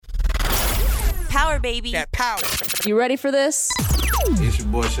Power, baby. That power. You ready for this? It's your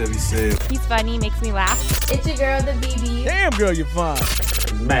boy Chevy Sid. He's funny, makes me laugh. It's your girl, the BB. Damn, girl, you're fine.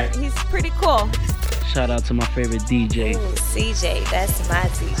 Mac. He's pretty cool. Shout out to my favorite DJ. Ooh, CJ, that's my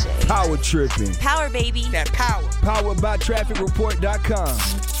DJ. Power tripping. Power, baby. That power. Powered by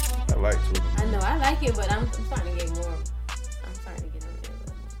TrafficReport.com. I like Twitter. I know, I like it, but I'm starting to get more. I'm starting to get on there a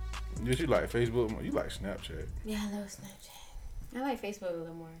little more. Yes, you like Facebook? You like Snapchat? Yeah, I love Snapchat. I like Facebook a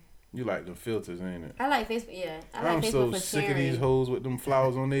little more. You like the filters, ain't it? I like Facebook, yeah. I like I'm Facebook so for sick sharing. of these hoes with them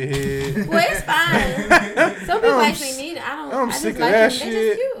flowers on their head. Well, it's fine. Some people actually need it. I'm sick of like that them. shit.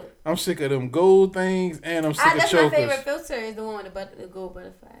 They're just cute. I'm sick of them gold things, and I'm sick of That's chokers. my favorite filter is the one with the gold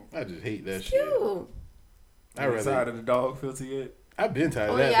butterflies. I just hate that It's shit. cute. I rather. Tired of the dog filter yet? I've been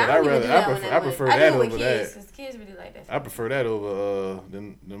tired of Oh, that, yeah, but I prefer I that do it over with that. kids, 'cause kids really like that. I prefer that over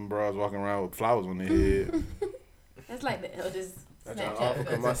them bras walking around with flowers on their head. That's like the eldest That's y'all Snapchat awful,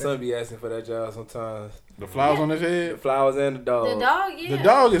 'cause my filter. son be asking for that job sometimes. The flowers on his The head. flowers and the dog. The dog, yeah. The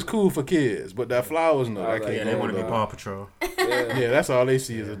dog is cool for kids, but that flowers, no, I I was can't. like, They go want to with be that. Paw Patrol. Yeah. Yeah, that's all they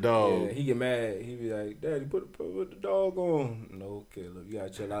see is a dog. Yeah, he get mad. He be like, "Daddy, put the dog on." No, Caleb, you gotta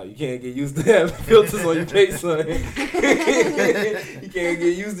chill out. You can't get used to having filters on your face, son. You can't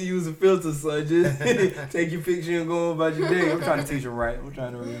get used to using filters, son. Just take your picture and go on about your day. I'm trying to teach him right. I'm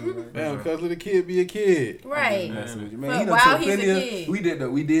trying to read him right. Damn, because let the kid be a kid. Right. Messing with you. Man, But he done while took he's a plenty of- kid.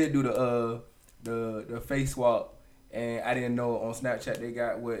 We did do the face swap, and I didn't know on Snapchat they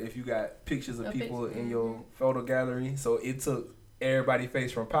got what if you got pictures of A people picture. in your photo gallery, so it took everybody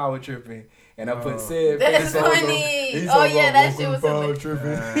face from Power Tripping, and I put said That's face on them. funny. He's Oh, talking yeah, about that shit was Power hilarious.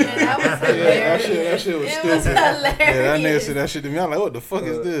 Tripping. Yeah, that was Yeah, hilarious. that shit was It stupid. was hilarious. Yeah, that nigga said that shit to me. I'm like, what the fuck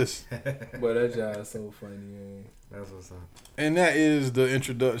is this? But that job is so funny, man. That's what's up. And that is the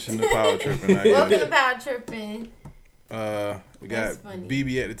introduction to Power Tripping. I Welcome guess. to Power Tripping. We That's got funny.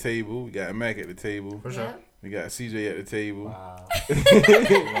 BB at the table. We got Mac at the table. For sure. Yep. We got CJ at the table. Wow.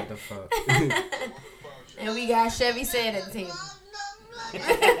 What the fuck? And we got Chevy Said at the table.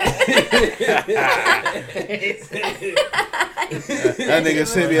 That nigga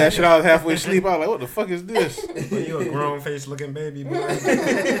sent me that shit. I was halfway asleep. I was like, what the fuck is this? Well, you a grown face looking baby boy.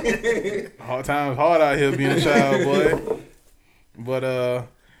 Hard times hard out here being a child, boy. But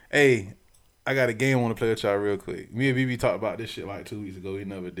hey, I got a game I want to play with y'all real quick. Me and BB talked about this shit like 2 weeks ago. We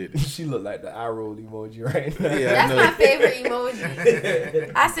never did it. She look like the eye roll emoji right now. Yeah, I That's know. my favorite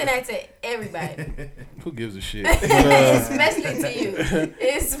emoji. I send that to everybody. Who gives a shit? But, Especially to you.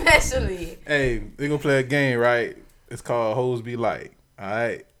 Especially. hey, we gonna play a game, right? It's called Hoes Be Like.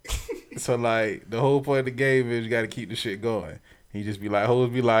 Alright? So like the whole point of the game is you gotta keep the shit going. You just be like, hoes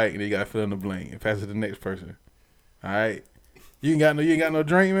be like, and then you gotta fill in the blank and pass it to the next person. Alright? You ain't got no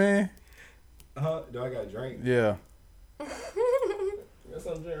drink, man? Huh? Do I got a drink? Yeah. Got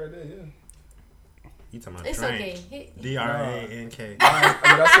some drink right there, yeah. You talking about It's drink. okay. DRANK. I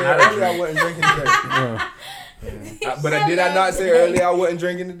said earlier I wasn't drinking today. Yeah. But did I not say earlier I wasn't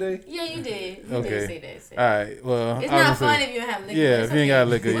drinking today? Yeah, you did. You Okay. did say that. Say Alright, well. It's I was not gonna fun say- if you don't have liquor. Yeah, It's if you ain't got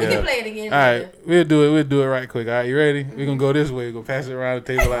liquor, We yeah. can play it again. Alright, we'll do it right quick. Alright, you ready? We're gonna go this way. We're gonna pass it around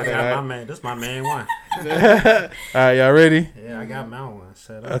the table like I got my that. man. This my main one. Alright, y'all ready? Yeah, I got my one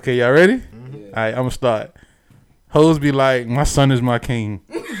set up. Okay, y'all ready? Yeah. Alright, I'm gonna start. Hoes be like, my son is my king.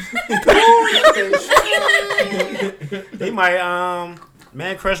 They might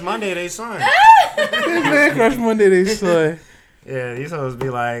Man Crush Monday they son. Man, Crush Monday, they say. Yeah, these hoes be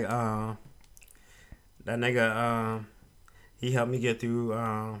like, that nigga, he helped me get through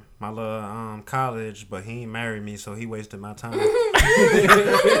my little college, but he ain't married me, so he wasted my time.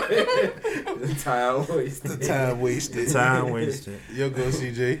 Time wasted. Time wasted. Time wasted. Yo, go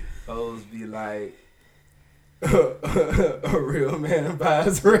CJ. Hoes be like, a real man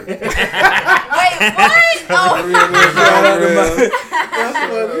buys rent. Wait, what? Oh,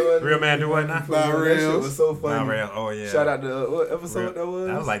 Real man do what now? Not That shit real. was so funny. Not real. Oh yeah. Shout out to what episode Real. that was?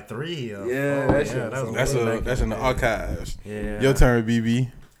 That was like 3. Yeah, that shit was That's so that's in the archives. Yeah. Your turn,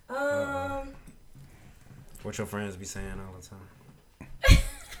 BB. What your friends be saying all the time.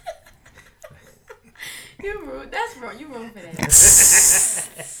 you rude. That's wrong. You wrong for that.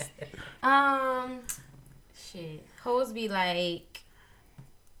 Shit. Hoes be like.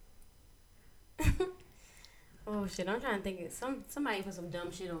 Oh shit! I'm trying to think. Somebody put some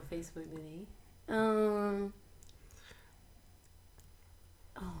dumb shit on Facebook today. Oh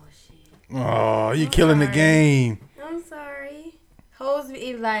shit. Oh, you I'm killing the sorry. game. I'm sorry. Hoes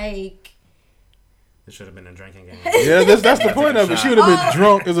be like. It should have been a drinking game. Yeah, that's the point of it. She would have been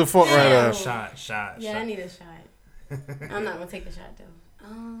drunk as a fuck right Yeah. now. Shot. Yeah, I need a shot. I'm not gonna take the shot though.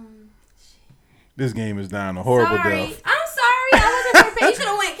 This game is down a horrible Sorry. death. I'm sorry. I wasn't prepared. You should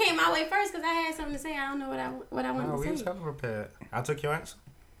have came my way first because I had something what I wanted No, we to was say. hella prepared. I took your answer.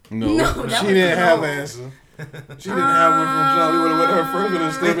 No, No, that she was didn't have wrong. an answer. She didn't have one from John. We would have went her first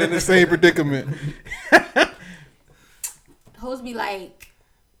and still been in the same predicament. Hoes be like,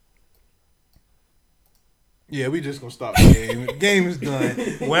 Yeah, we just gonna stop the game. The game is done.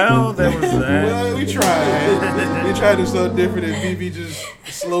 Well, there was that. Well, we tried. We tried to do something different, and BB just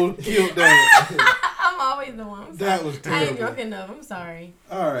slow killed that. I'm always the one. I'm sorry. That was I ain't terrible. drunk enough. I'm sorry.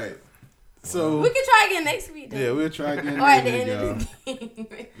 All right. So We can try again next week. Though. yeah, we'll try again Or at next the week, end y'all. of the game.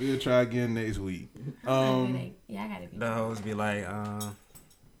 We'll try again next week. Yeah, I gotta be. The hoes be like,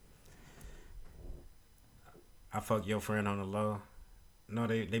 I fuck your friend on the low. No,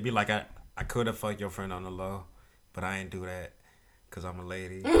 they be like, I could have fucked your friend on the low, but I ain't do that because I'm a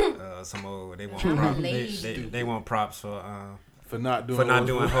lady. Some old, they want I'm a props. lady. They want props for not doing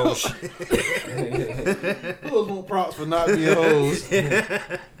hoes shit. Hoes want props for not being hoes.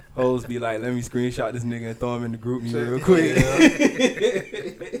 Hoes be like, let me screenshot this nigga and throw him in the group me real quick.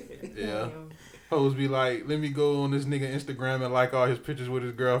 Yeah. Hoes be like, let me go on this nigga Instagram and like all his pictures with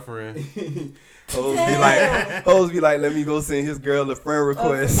his girlfriend. Hoes be like, let me go send his girl a friend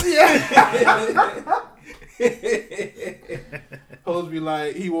request. Hoes be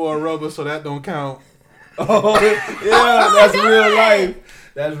like, he wore a rubber, so that don't count. Oh, yeah, that's real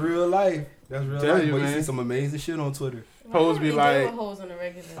life. That's real life. That's real Tell life. you, Boy, man. see some amazing shit on Twitter. Hoes be like, hoes on the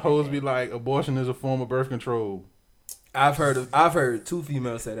regular. hoes be like, abortion is a form of birth control. I've heard 2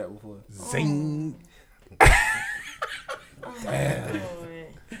 females say that before. Zing. Damn.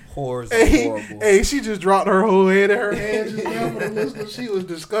 Whores are Hey, horrible. hey, she just dropped her whole head in her hands just now for the listener. She was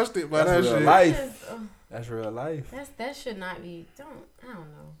disgusted by That's that real shit. life. That's real life. That should not be. I don't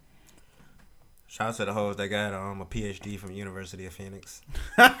know. Shout out to the hoes that got a PhD from University of Phoenix.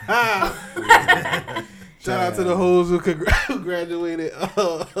 Shout out to the hoes who graduated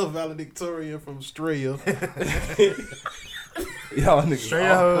valedictorian from Straya. Y'all niggas. Straight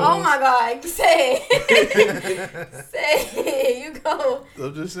awful. hoes. Oh my God! Say it. Say it. You go.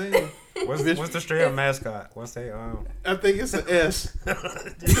 I'm just saying. What's the straight up mascot? What's they I think it's an S.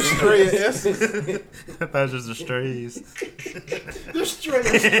 Straya S. I thought it was just the strays. The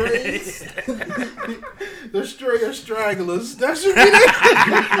Straya Strays. The Straya Stragglers. That should be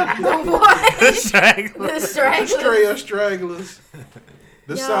it. The what? The stragglers. The stragglers. Straya Stragglers.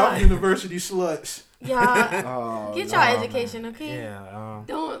 The Yeah. South University Sluts. Y'all Oh, get no, your education, okay? Yeah.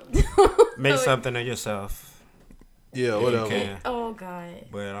 Don't. Make something of yourself. Yeah, if whatever. You can. Oh God.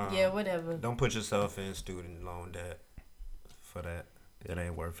 But Yeah, whatever. don't put yourself in student loan debt for that. It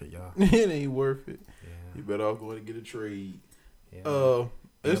ain't worth it, y'all. It ain't worth it. Yeah. You better off going to get a trade. Yeah. Be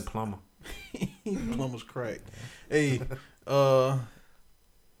a It's plumber. plumber's crack. Hey,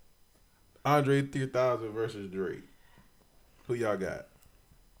 Andre 3000 versus Drake. Who y'all got?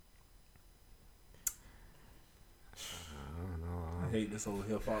 I hate this whole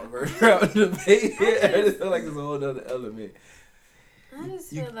hip hop verse rap debate. I just feel like it's a whole other element. I just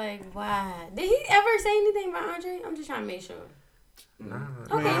feel like, why? Did he ever say anything about Andre? I'm just trying to make sure. Nah.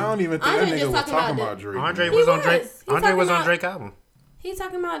 Okay. Man, I don't even think Andre that nigga just was talking talking about about Drake. Andre man. was on was. Drake. He Andre talking was on about- Drake album. He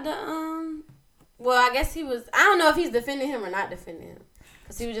talking about the Well, I guess he was. I don't know if he's defending him or not defending him,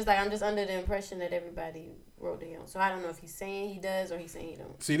 because he was just like, I'm just under the impression that everybody wrote down. So I don't know if he's saying he does or he's saying he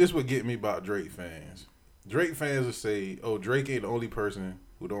don't. See, this would get me about Drake fans. Drake fans will say, "Oh, Drake ain't the only person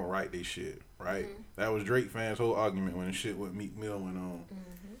who don't write their shit." Right? Mm-hmm. That was Drake fans' whole argument when the shit with Meek Mill went on.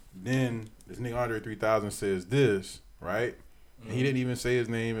 Then this nigga Andre 3000 says this, right? And he didn't even say his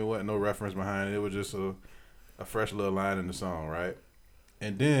name. It wasn't no reference behind it. It was just a fresh little line in the song, right?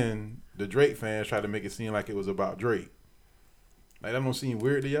 And then the Drake fans tried to make it seem like it was about Drake. Like, that don't seem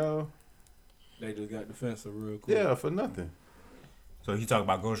weird to y'all? They just got defensive real quick. Yeah, for nothing. So he talk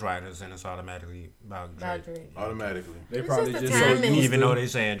about ghostwriters and it's automatically about Drake. About Drake. Automatically. They It's probably just the just so timing. used Even to- though they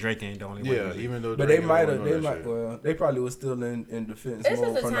saying Drake ain't the only one. Yeah, even though But Drake they ain't might the have. one They doing that might. shit. Well, they probably was still in defense It's mode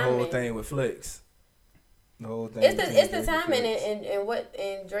just the from the whole timing. thing with Flex. The whole thing. It's between the Drake timing Flex. and what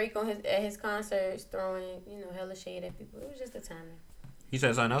and Drake on at his concerts throwing hella shade at people. It was just the timing. He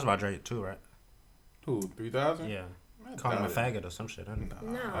said something else about Drake too, right? Who, 3000? Yeah. Call him a faggot or some shit. I don't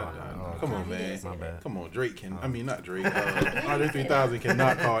know. No. Come on, He man. didn't say My that. bad. Come on, Drake can. I mean, not Drake. Andre 3000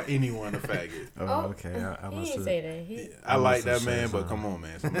 cannot call anyone a faggot. Oh, okay. I He must didn't have. say that. He, I like that must have man, said but something. come on,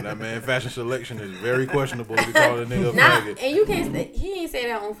 man. Some of that man fashion selection is very questionable to be calling a nigga a Nah, faggot. and you can't say he ain't say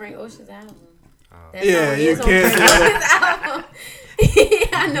that on Frank Ocean's album. That Yeah, song you is on can't Frank say Ocean's album.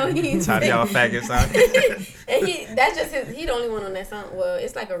 I know he ain't Top say y'all that. faggots out. And that's just his. He the only one on that song. Well,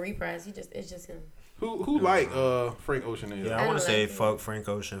 it's like a reprise. It's just him. Who like Frank Ocean? Yeah, I I want don't to say like it. fuck Frank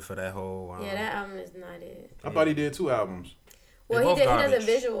Ocean for that whole. Yeah, that album is not it. I thought he did 2 albums. Well, both he does a garbage.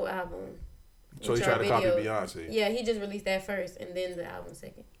 visual album. So he tried to copy Beyonce. Yeah, he just released that first, and then the album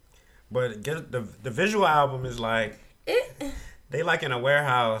second. But the visual album is like they like in a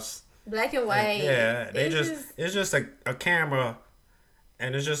warehouse. Black and white. Yeah, it's just a camera,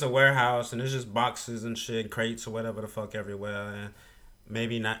 and it's just a warehouse, and it's just boxes and shit, crates or whatever the fuck everywhere, and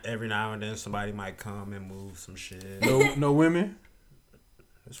maybe not every now and then somebody might come and move some shit. No women.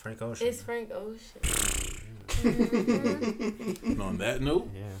 It's Frank Ocean. It's Frank Ocean. And on that note,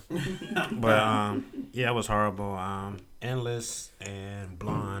 yeah. But yeah, it was horrible. Endless and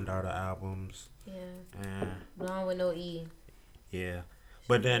Blonde are the albums. Yeah. And Blonde with no E. yeah,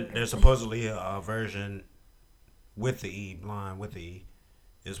 but then there's supposedly a version with the E, Blonde with the E.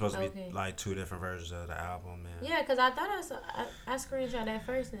 It's supposed to be like two different versions of the album. And yeah, because I thought I screenshot that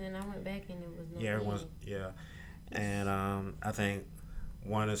first, and then I went back and it was no. Yeah, it was. Yeah, and I think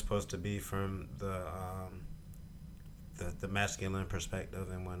one is supposed to be from the masculine perspective,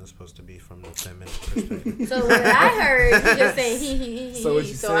 and one is supposed to be from the feminine perspective. So what I heard, you just saying he. So what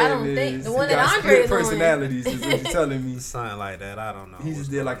you saying I don't is think the he one got that Andre split is personalities is what you're telling me. Something like that. I don't know. He just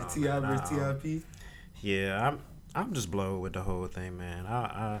did like a T.I. versus T.I. T.I.P. Yeah, I'm just blowed with the whole thing, man.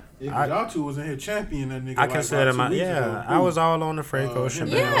 y'all two was in here championing that nigga. I consider my I was all on the Frank Ocean.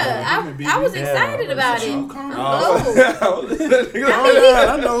 Yeah, I was excited about it.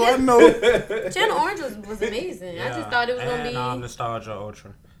 I know. Channel Orange was amazing. I just thought it was gonna be Nostalgia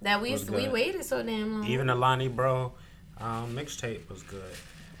Ultra. That we waited so damn long. Even the Lonnie Bro mixtape was good.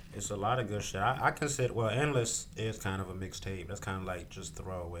 It's a lot of good shit. I consider Endless is kind of a mixtape. That's kind of like just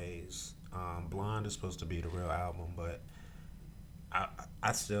throwaways. Blonde is supposed to be the real album, but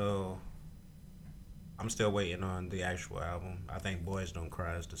I'm still waiting on the actual album. I think Boys Don't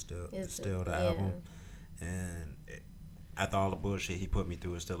Cry is still the album, and after all the bullshit he put me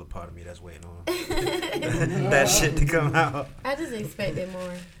through, it's still a part of me that's waiting on that shit to come out. I just expected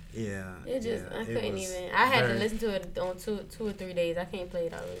more. Yeah. I couldn't even. I had to listen to it on two or 3 days. I can't play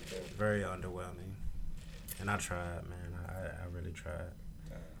it all the way through. Very underwhelming, and I tried, man. I really tried.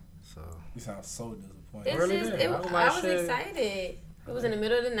 So you sound so disappointed. I was excited. It was in the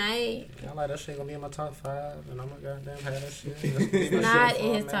middle of the night. I like that shit gonna be in my top 5, and I'm gonna goddamn have that shit. It's not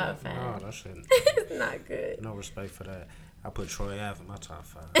in his top 5. No, that shit. It's not good. No respect for that. I put Troy Ave in my top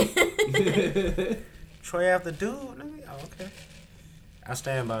 5. Troy Ave the dude, nigga. Oh, okay. I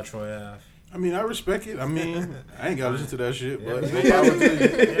stand by Troy Ave. I mean, I respect it. I mean, I ain't gotta listen to that shit, but please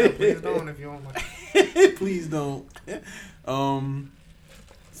don't if you don't like. Please don't.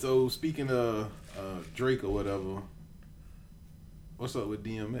 So speaking of Drake or whatever, what's up with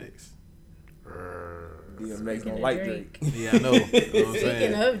DMX? DMX don't like Drake. Yeah, I know. You know what I'm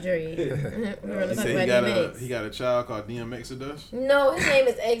Speaking of Drake, he said he got a child called DMX Exodus. No, his name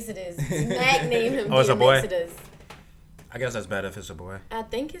is Exodus. Mac named him DMX Exodus. I guess that's better if it's a boy. I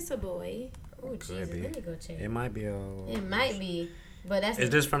think it's a boy. Oh Jesus, let me go check. It might be It might be, but that's.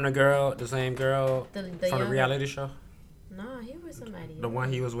 Is this from the same girl from the reality show? No, he was somebody. The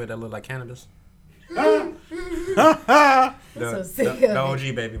one he was with that looked like cannabis. So sick the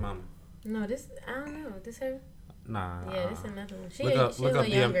OG baby mama. No, this I don't know. This her. Nah. Yeah, this another one. She look a little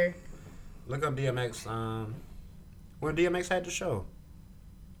younger. Look up DMX. When DMX had the show.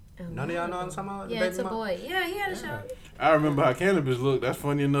 None of y'all know what I'm talking about? Yeah, it's a boy. Yeah, he had a show. I remember how cannabis looked. That's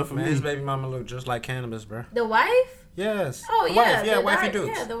funny enough for me. His baby mama looked just like cannabis, bro. The wife? Yes. Oh, the yeah. Wife. Yeah, Wifey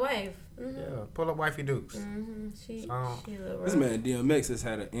Dukes. Yeah, the wife. Mm-hmm. Yeah, pull up Wifey Dukes. Mm-hmm. She this man DMX has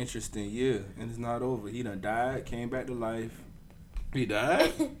had an interesting year, and it's not over. He done died, came back to life. He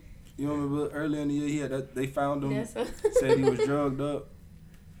died? You remember earlier in the year he had that, they found him, said he was drugged up.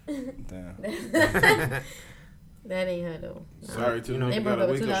 Damn. That ain't her though. Sorry to they broke up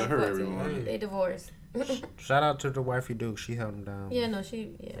in 2014. They divorced. Shout out to the Wifey Duke. She held him down. Yeah, no,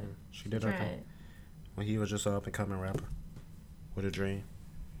 she did her thing. When he was just an up and coming rapper with a dream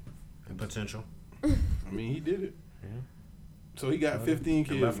and potential. I mean, he did it. Yeah. So he got 15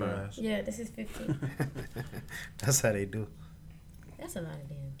 kids. Yeah, this is 15. That's how they do. That's a lot of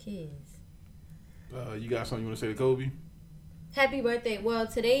damn kids. You got something you want to say to Kobe? Happy birthday. Well,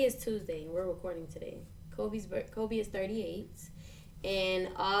 today is Tuesday. We're recording today. Kobe is 38. And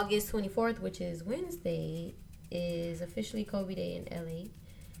August 24th, which is Wednesday, is officially Kobe Day in LA.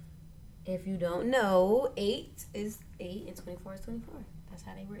 If you don't know, 8 is 8 and 24 is 24. That's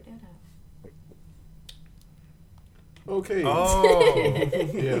how they work that out. Okay. Oh.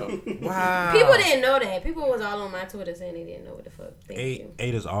 Yeah. Wow. People didn't know that. People was all on my Twitter saying they didn't know what the fuck. Eight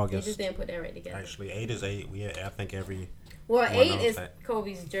is August. They just didn't put that right together. Actually, 8 is 8. I think every... Well, 8 is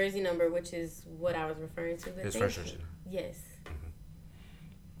Kobe's jersey number, which is what I was referring to. His first jersey. Yes.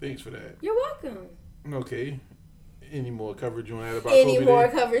 Thanks for that. You're welcome. Okay. Any more coverage you want to add about Any Kobe more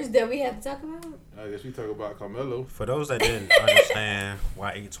Day? coverage that we have to talk about? I guess we talk about Carmelo. For those that didn't understand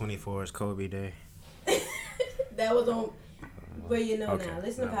why 8/24 is Kobe Day, That was on. Well, you know Okay. now.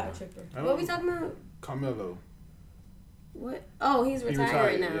 Listen to No. Power Tripper. What we talking about? Carmelo. What? Oh, he's He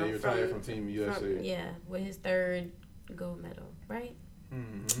retired now. Yeah, he retired from Team USA. Yeah, with his third gold medal, right?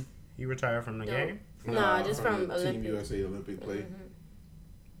 Mm-hmm. you retired from the No. game. No, just from Team Olympic. USA Olympic play.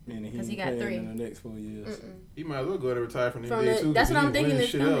 Man, 'Cause he got playing 3. in the next 4 years. He might as well go ahead and retire from the From NBA the, too. that's 'cause what he I'm thinking winning is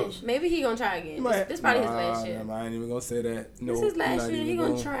shit coming. else. Maybe he gonna try again. This probably his last year. I ain't even gonna say that. No, This is last not year. He even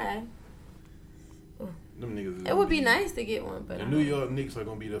gonna try. Them niggas is It would be nice to get one, but The New York Knicks are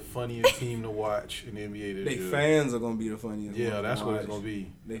gonna be the funniest team to watch in the NBA this They year. fans are gonna be the funniest. Yeah, ones that's to what it's watch. gonna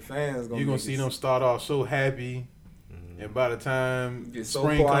be. They fans gonna. You're gonna make see it- them start off so happy, and by the time Get so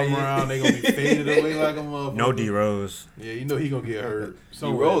spring quiet. come around, they gonna be faded away like a motherfucker. No D Rose. Yeah, you know he gonna get hurt.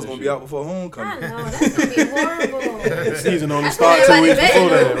 D-Rose gonna be out before homecoming. I know that's gonna be horrible. The season only That's what starts 2 everybody weeks betting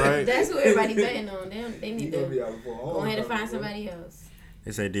before on. that, right? That's what everybody betting on. They He need gonna be to out before go homecoming. ahead and find bro. somebody else.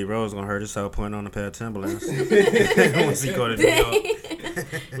 They say D Rose gonna hurt himself putting on a pair of Timberlands once he go to New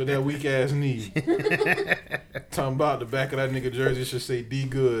York. With that weak ass knee. Talking about the back of that nigga jersey should say D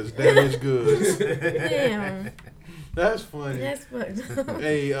Goods, damaged goods. Damn, That's funny. that's fucked up.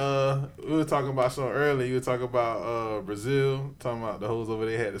 Hey, we were talking about something earlier. You were talking about Brazil, talking about the hoes over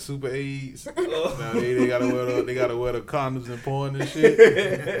there had the super AIDS. Now they gotta wear the condoms and porn and shit.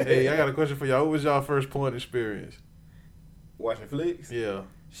 Hey, I got a question for y'all. What was y'all first porn experience? Watching flicks. Yeah,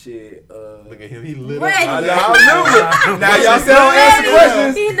 Shit. look at him. He lit Ready. up. I knew it. Now y'all say I don't answer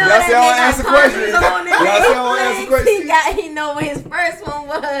questions. He know Y'all that say I don't nigga answer got questions. condoms on Y'all say I don't answer questions. He know what his first one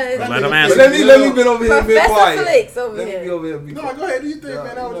was. Let him But answer. let me been over here and be Professor quiet. Flicks over Let me here. be over here and be No, quiet. go ahead. Do you think, Yeah,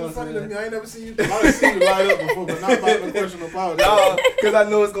 man? That was you know just funny what to I'm me. I ain't never seen you. I've seen you light up before, but not about the question about it. No, because I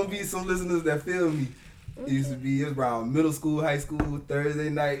know it's gonna be some listeners that feel me. It used to be around middle school, high school, Thursday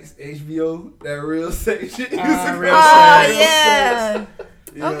nights, HBO, that real sex shit. Real Oh sex. yeah.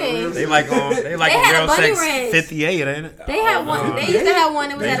 Yeah, Okay. real They like They had Real a bunny Sex ranch. 58, ain't it? They had one. They used to have one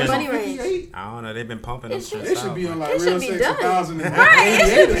that was They at a just- bunny ranch. I don't know. They've been pumping them It shit. They should be on like It Real should be Sex done. 2000 Right. It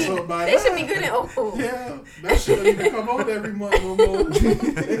should or be. something by They now. should be good at. Oh. Yeah, that shit don't even come on every month no more.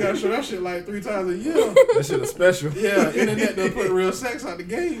 They gotta show that shit like 3 times a year. That shit a special. Yeah, internet done put Real Sex out the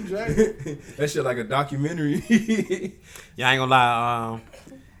game, Jack. That shit like a documentary. Yeah, I ain't gonna lie.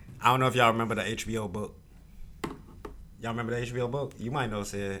 I don't know if y'all remember the HBO book. Y'all remember the HBO book? You might know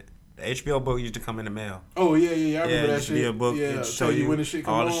said the HBO book used to come in the mail. Oh yeah, I Yeah, remember it that used to be a shit. book Yeah, that show tell you you when the shit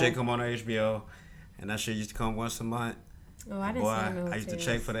come all on. the shit come on HBO, and that shit used to come once a month. Oh, I didn't Boy, see no I used to tales.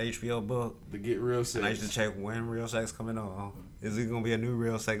 check for the HBO book, To get Real and I used to Sex. check when Real Sex coming on. Is it gonna be a new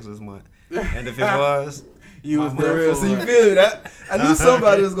Real Sex this month? And if it was, You was For there real. for So you it. feel that? I knew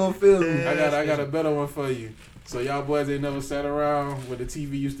somebody was gonna feel me. I got a better one for you. So y'all boys ain't never sat around where the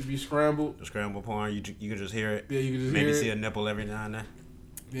TV used to be scrambled. the scramble porn, you could just hear it. Yeah, you can just Maybe hear see it. a nipple every now and then.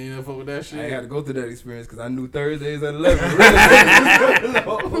 You ain't never fuck with that I ain't shit. had to go through that experience because I knew Thursdays at 11.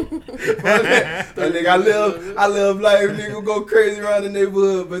 That nigga, I live life, nigga, go crazy around the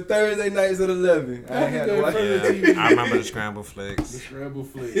neighborhood, but Thursday nights at 11. I ain't had to watch Yeah. it. Yeah, I remember the scramble The flicks. scramble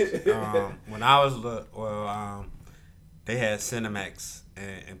flicks. When I was they had Cinemax,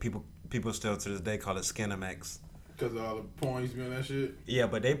 and people still to this day call it Skinemax. Because all the porn used to be on that shit. Yeah,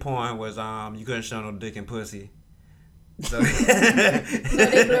 but they porn was you couldn't show no dick and pussy. So So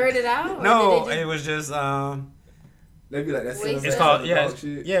they blurred it out. Or no, did they it was just They be like, that's Wait, it's so- called dog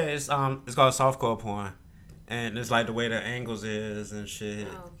shit. it's called softcore porn, and it's like the way the angles is and shit.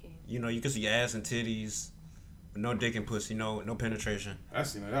 Oh, okay. You know, you can see ass and titties, but no dick and pussy, no penetration. I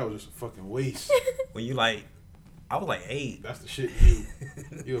seen that. That was just a fucking waste. When you like, I was like 8. That's the shit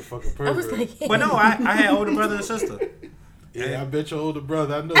you a fucking I pervert. was like, But no, I had older brother and sister. yeah, I bet your older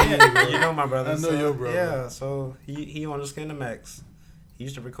brother. I know you. Bro. You know my brother. I know so, your brother. Yeah, so he on the Skinemax. He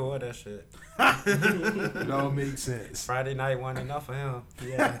used to record that shit. It all makes sense. Friday night wasn't enough for him.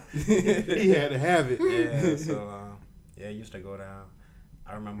 Yeah. He had to have it. Yeah, so yeah, it used to go down.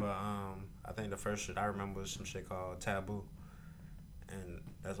 I remember I think the first shit I remember was some shit called Taboo. And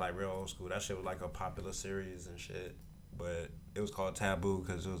that's like real old school. That shit was like a popular series and shit. But it was called Taboo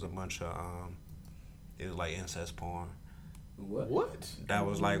because it was a bunch of it was like incest porn. What? That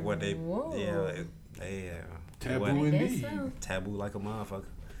was like what they Whoa. they Taboo what- Guess indeed. so. taboo like a motherfucker.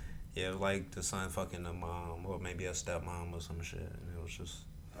 Yeah, it was like the son fucking the mom or maybe a stepmom or some shit. And it was just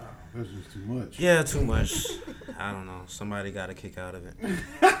Oh, that's just too much. yeah, too much. I don't know. Somebody got a kick out of it.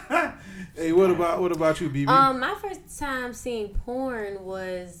 Hey, what about you, BB? My first time seeing porn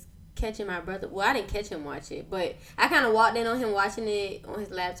was catching my brother. Well, I didn't catch him watch it, but I kind of walked in on him watching it on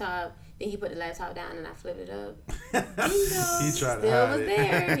his laptop. Then he put the laptop down and I flipped it up. He tried to Still hide was it.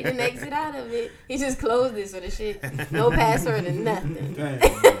 there. He didn't exit out of it. He just closed it so the shit, no password and nothing. Damn.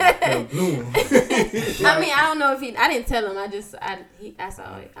 I mean, I don't know if I didn't tell him. I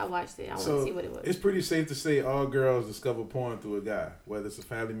saw it. I watched it. I want to see what it was. It's pretty safe to say all girls discover porn through a guy, whether it's a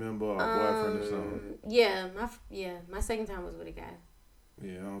family member or a boyfriend or something. Yeah, my second time was with a guy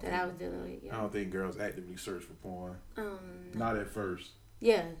Yeah, I was dealing with. Yeah. I don't think girls actively search for porn. Not at first.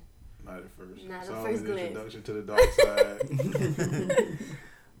 Yeah. Not at first. Not It's at always first an glance. introduction to the dark side.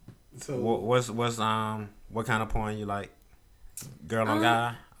 So What's what kind of porn you like? Girl on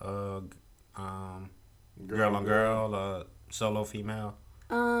guy, girl on girl, solo female.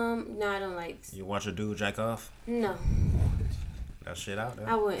 No, I don't like. You watch a dude jack off? No, That shit out there.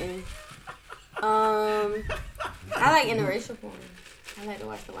 I wouldn't. I like interracial porn. I like to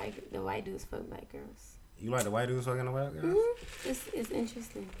watch the white dudes fuck black girls. You like the white dudes fucking the white girls? Mm-hmm. It's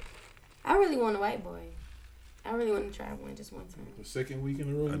interesting. I really want a white boy. I really want to try one just one time. the second week in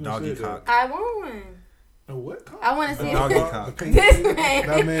a row, A you doggy said cock. I want one. A what cock? I want to see doggy him. cock. This man.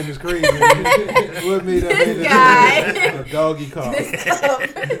 That man is crazy. What made that man guy. a doggy cock? This cup.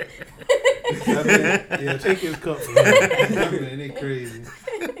 That man, yeah, take his cup from him. That man, they crazy.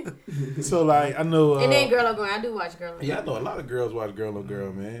 So like, I know. And then Girl on Girl. I do watch Girl on Girl. Yeah, I know a lot of girls watch Girl on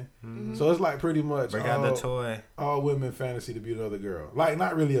Girl, man. Mm-hmm. So it's like pretty much Break out the toy. all women fantasy to be another girl. Like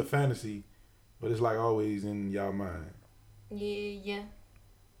not really a fantasy, but it's like always in y'all mind. Yeah.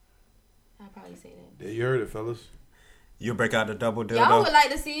 I'll probably say that. Yeah, you heard it, fellas. You break out the double dildo. Y'all would like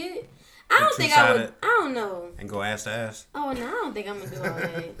to see it? I don't think I would. two-sided. I don't know. And go ass to ass. Oh, no, I don't think I'm going to do all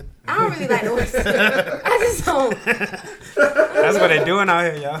that. I don't really like to watch I just don't. That's what they doing out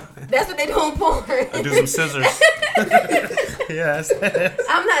here, y'all. That's what they do on porn. I do some scissors. Yes.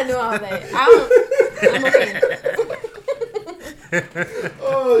 I'm not doing all that. I'm okay.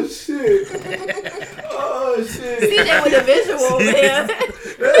 Oh shit! Oh shit! CJ with the visual, man. That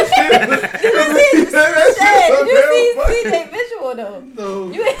You see CJ visual, though.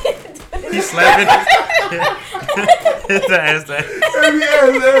 No. You ain't He slapping his ass there.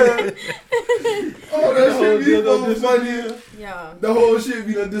 Oh, that shit be so funny. Yeah. The whole shit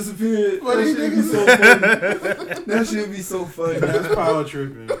be done disappeared. But these That shit be niggas- so funny. That shit be so funny. That's power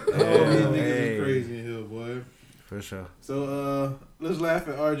tripping. Oh, these niggas hey. is crazy in here, boy. For sure. So let's laugh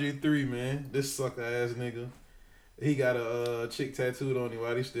at RJ3, man. This sucker ass nigga. He got a chick tattooed on him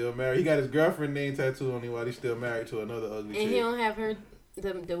while he's still married. He got his girlfriend name tattooed on him while he's still married to another ugly chick. And he don't have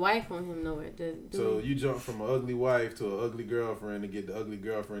the wife on him nowhere. So you jump from an ugly wife to an ugly girlfriend to get the ugly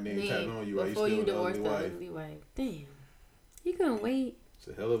girlfriend name tattooed on you while you before still you with the divorce ugly the wife. ugly wife. Damn. He couldn't wait. It's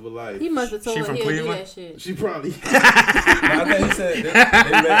a hell of a life. He must have told She her from he'll do Cleveland? that shit. She probably. I think he said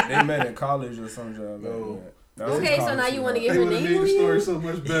they met in college or something. Like No. that. That was Okay, so college now you shit, want to right? get They her would have name made on the story you? so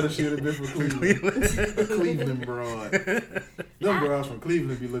much better. She would have been from Cleveland. A Cleveland broad. Them bras from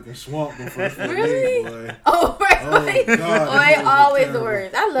Cleveland be looking swamped on First 48, Really? boy. Oh, first Oh, 48. God, Oh, them they boys look always the terrible.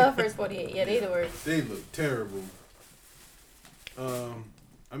 worst. I love First 48. Yeah, they the worst. They look terrible.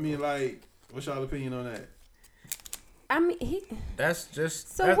 I mean, like, what's y'all opinion on that? I mean, he. That's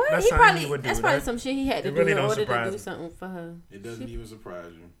just So that, what? That's He something probably. he would do. That's probably That- some shit he had to it do really in don't order to surprise do me. something for her. It doesn't even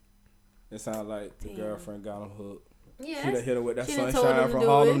surprise you. It sounds like the Damn. girlfriend got him hooked. Yeah. She done hit her with that She done told him sunshine to from do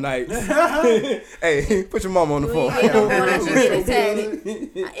Harlem it. Nights. Hey, put your mama on the You phone. ain't get no more than shit tatted.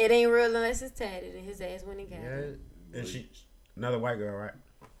 It ain't real unless it's tatted, and his ass went and got Yeah. it. And she, another white girl, right?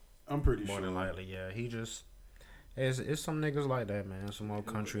 I'm pretty More sure. than likely, yeah. He just, it's some niggas like that, man. Some old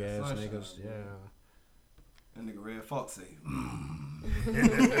country ass Sunshine, niggas, yeah. That nigga Red Fox say.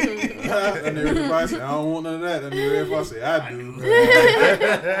 That nigga Red Fox say, I don't want none of that. That nigga Red Fox say, I do.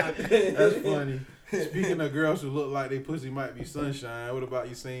 That's funny. Speaking of girls who look like they pussy might be sunshine, what about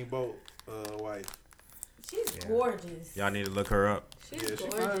Usain Bolt wife? She's Yeah. gorgeous. Y'all need to look her up. She's Yeah, she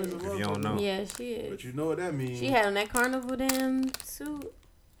fine gorgeous. as a If you don't know. Yeah, she is. But you know what that means. She had on that carnival damn suit.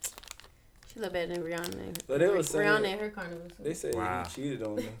 She look better than Rihanna. So they was saying- Rihanna and her carnival suit. They said Wow. he cheated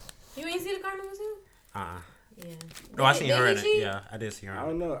on her. You ain't see the carnival suit? Yeah. No, I seen Did her he in it. cheat? Yeah, I did see her I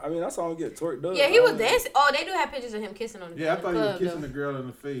in don't it. know. I mean, I saw him get twerked up. Yeah, he I was don't know. dancing. Oh, they do have pictures of him kissing on the Yeah, I thought he was club, kissing though. the girl in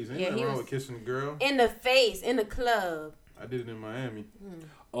the face. Ain't Yeah, nothing he wrong was- with kissing the girl. In the face, in the club. I did it in Miami.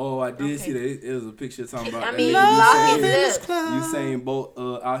 Oh, I did Okay. see that. It was a picture talking about I that mean, nigga lock his Usain- lips. Usain Bolt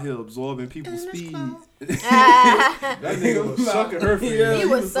out here absorbing people's speed. That nigga was sucking her face. Yeah, He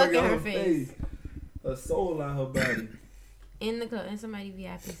was sucking her face. Her soul out her body. In the club, in somebody's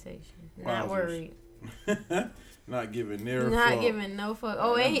VIP section. Wowzers. Not worried. Not giving near a Not fuck. giving no fuck.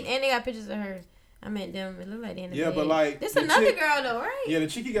 Oh, and they got pictures of her I meant them. It looked like they in the Yeah, bed. but like This the another chick- girl though, right? Yeah, the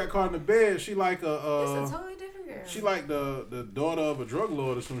chicky got caught in the bed. She like It's a totally different girl. she like the daughter of a drug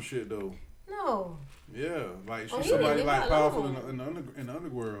lord or some shit though. No. Yeah, like she's Oh, he somebody leave like her powerful alone. in the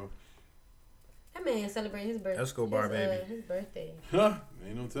underworld. That man celebrating his birthday. Escobar, baby. His birthday. Huh?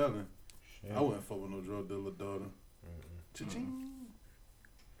 Ain't no telling. Shit. I wouldn't fuck with no drug dealer daughter. Cha-ching.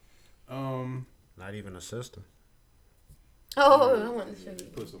 Not even a sister. Oh, I want to show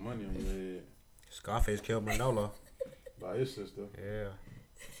you. Put some money on your head Scarface killed Manolo. by his sister. Yeah.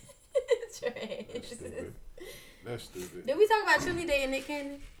 That's Trash. stupid. That's stupid. Did we talk about Chili Day and Nick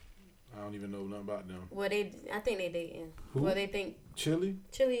Cannon? I don't even know nothing about them. Well, I think they dating. Who? Well, they think Chili?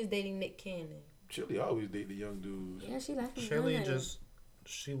 Chili is dating Nick Cannon. Chili always date the young dudes. Yeah, she like him. Chili young. just,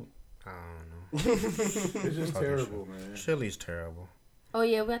 I don't know. It's just terrible, man. Chili's terrible. Oh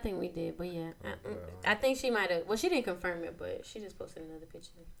yeah, well, I think we did, but yeah, I think she might have. Well, she didn't confirm it, but she just posted another picture.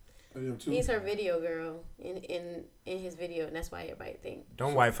 Them too. He's her video girl in his video, and that's why everybody think.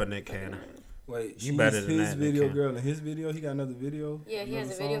 Don't wipe for Nick Cannon. Wait, You better than his that, video Nick girl in his video. He got another video. Yeah, he has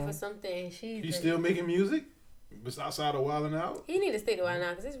a another video song? for something. He's still making music? Outside of Wildin' Out? He need to stay to Wild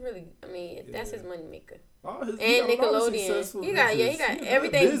now because it's really. I mean, that's his money maker. Oh, And Nickelodeon. He got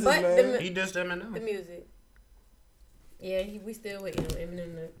everything but He just Eminem. the music. Yeah, we still waiting on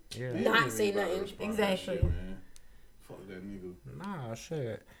Eminem to Yeah. not say nothing. Exactly. Shit, man. Fuck that nigga. Nah,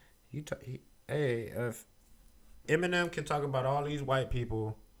 shit. Hey, if Eminem can talk about all these white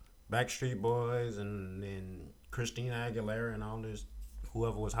people, Backstreet Boys, and Christina Aguilera and all this,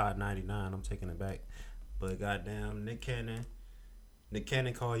 whoever was hot in '99, I'm taking it back. But goddamn, Nick Cannon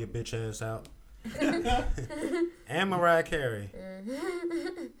call your bitch ass out. And Mariah Carey.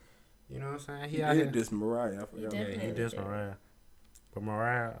 You know what I'm saying? He out here. did this Mariah. I forgot. did. Yeah, he did Mariah. But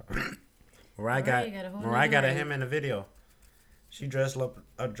Mariah Mariah got a whole nother life. him in the video. She dressed up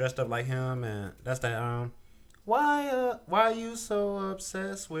like him, and that's that why you so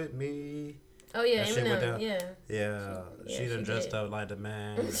obsessed with me? Oh yeah, That shit with Eminem. the- Yeah. Yeah, she done she dressed did. up like the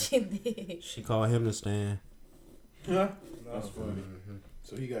man. She did. She called him to stand. Huh? That's funny.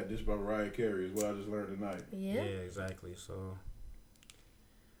 So he got this by Mariah Carey is what I just learned tonight. Yeah. Exactly. So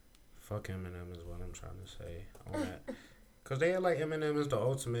fuck Eminem is what I'm trying to say on that. Cause they like Eminem is the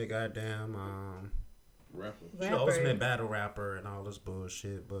ultimate goddamn Rapper. he the ultimate battle rapper and all this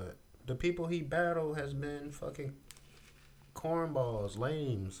bullshit, but the people he battled has been fucking cornballs,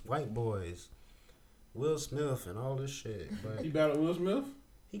 lames, white boys, Will Smith and all this shit. But He battled Will Smith?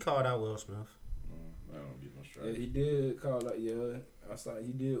 he called out Will Smith. I don't get no strike. Yeah, he did call out. Yeah, I saw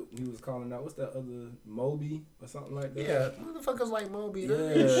he did. He was calling out. What's that other Moby or something like that? Yeah, motherfuckers like Moby.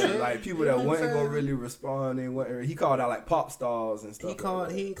 Yeah, like people that You know what I'm wasn't gonna saying? really respond. And wasn't, he called out like pop stars and stuff.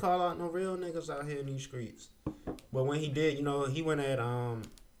 He ain't call out no real niggas out here in these streets. But when he did, you know, he went at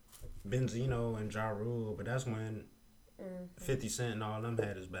Benzino and Ja Rule, but that's when 50 Cent and all them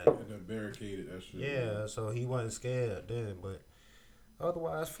had his back. And then barricaded that shit. Yeah, so he wasn't scared then, but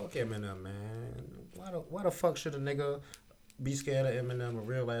otherwise, fuck Eminem, man. Why the fuck should a nigga be scared of Eminem, a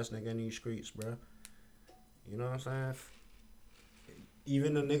real ass nigga in these streets, bruh? You know what I'm saying?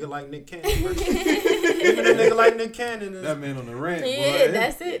 Even a nigga like Nick Cannon, bruh. Even a nigga like Nick Cannon is... That man on the rant, Yeah, boy.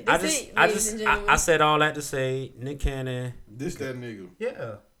 that's it. I said all that to say Nick Cannon. This that nigga.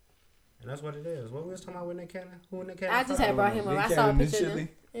 Yeah. And that's what it is. What we was talking about with Nick Cannon? Who Nick Cannon? I just had brought him up. I saw a picture of him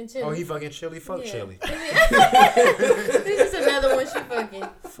in Chili. Oh, he fucking Chili? Fuck Yeah. Chili. This is another one she fucking.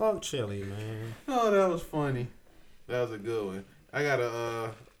 Fuck Chili, man. Oh, that was funny. That was a good one. I got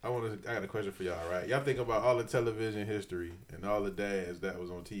a question for y'all, right? Y'all think about all the television history and all the dads that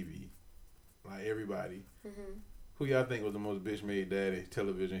was on TV. Like everybody. Mm-hmm. Who y'all think was the most bitch made dad in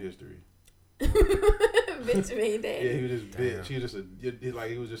television history? Bitch made that. Yeah, he was just bitch. He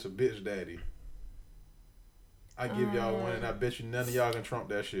was just a bitch daddy. I give y'all one, and I bet you none of y'all can trump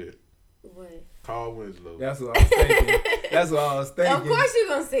that shit. What? Carl Winslow. That's what I was thinking. Of course you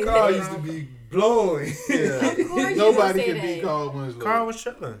gonna say Carl that. used to be blowing. Yeah. Of course you Nobody gonna say can beat that. Carl Winslow. Carl was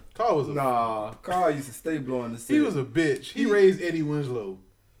chilling. Carl was a Nah, Carl used to stay blowing the set. he was a bitch. He raised Eddie Winslow.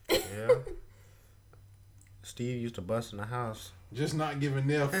 Yeah. Steve used to bust in the house. Just not giving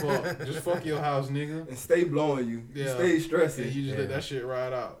their fuck. Just fuck your house, nigga. and stay blowing you. Yeah. Stay stressing. And you just Yeah. let that shit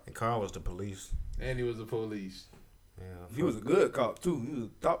ride out. And Carl was the police. And he was the police. Yeah. He was a good cop too. He was a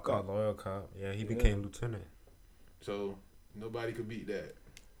top a cop. loyal cop. Yeah, he became lieutenant. So nobody could beat that.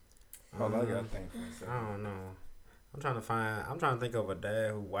 All I gotta think for a I second. don't know. I'm trying to think of a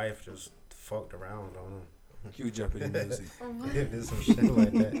dad whose wife just fucked around on him. Cue Jeopardy music. If it's some shit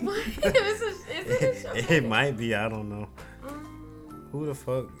like that. Is it It might be, I don't know. Who the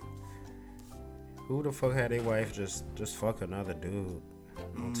fuck had their wife just fuck another dude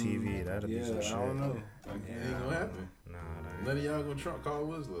on TV? that'll be some shit. I don't know. Like, it ain't gonna happen. Nah, that None of y'all gonna Trump call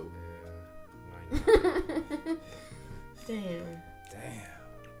Winslow. Damn.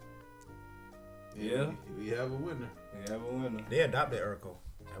 Yeah. We have a winner. They have a winner. They adopted Urkel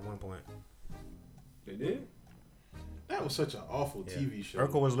at one point. They did? That was such an awful Yeah. TV show.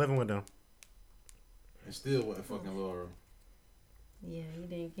 Urkel was living with them. And still wasn't fucking Laura. Yeah, he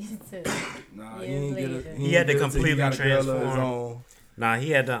didn't get to. Nah, Years he ain't get later. it. He had to get it till completely he got a girl of his transform. own. Nah,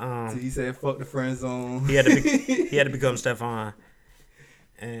 he had to So he said, "Fuck the friend zone." he had to become Stefan.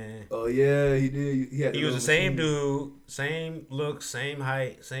 And Oh yeah, he did. he was the same dude, same look, same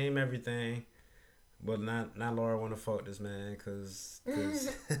height, same everything. But not Laura want to fuck this man because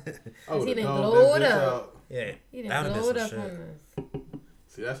Oh, He the done dog glowed that bitch up. out. yeah, He that done would've glowed been up some on shit. us.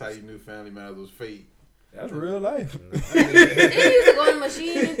 See, that's how you knew Family Matters was fake. That's real life. Didn't he used to go in the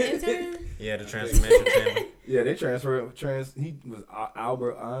machine and turn? Yeah, the transformation chamber. Yeah, they transferred. He was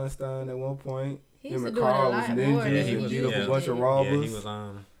Albert Einstein at one point. He Him used to and do it a Carl lot was more ninjas. than He he beat used up to a bunch do. of Yeah, robbers. he was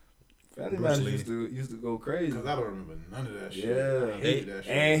Family Bruce Matters Lee. used to go crazy. Because I don't remember none of that shit. Yeah. I hated that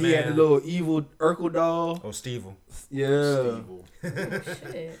shit. And he had the Man. little evil Urkel doll. Steve. Yeah.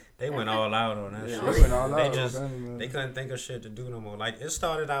 Shit. They went all out on that Yeah, shit. they went all They out on just Family Matters. they couldn't think of shit to do no more. Like it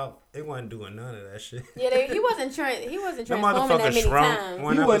started out, it wasn't doing none of that shit. Yeah, he wasn't transforming motherfucker that many shrunk times.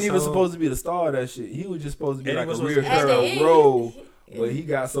 one He wasn't even episode. supposed to be the star of that shit. He was just supposed to be And he like a was supposed to- At the recurring end, role. But he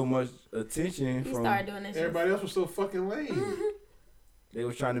got so much attention He from. started doing that shit. Everybody else was so fucking lame. They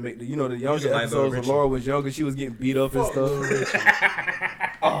was trying to make the younger like Little episodes when Richie. Laura was younger. She was getting beat up and Fuck stuff. Little Richie.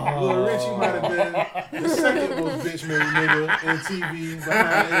 Little Richie might have been the second most bitch made nigga in TV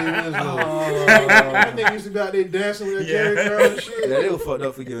behind Eddie Winslow. That nigga used to be out there dancing with that Jerry Curl and shit. Yeah, they were fucked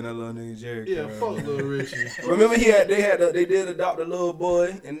up for giving that little nigga Jerry. Yeah, Curl. fuck Little Richie. Remember they did adopt a little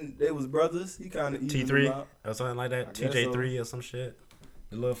boy and they was brothers. He kind of T3 or something like that. I guess TJ3 or some shit.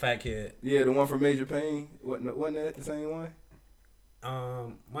 The little fat kid. Yeah, the one from Major Payne. Wasn't that the same one?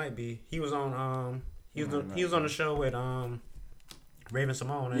 Might be. He was on he was on the show with Raven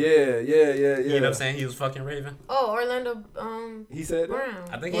Simone. Yeah. You end up saying he was fucking Raven. Oh, Orlando He said that? Brown.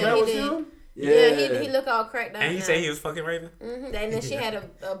 I think yeah, that he was did. him? Yeah, he look all cracked out. And he now. said he was fucking Raven. And then she had an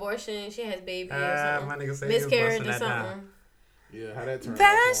abortion. She has baby or My something. nigga said he was Miscarriage busting or that down. something. Yeah, how that turned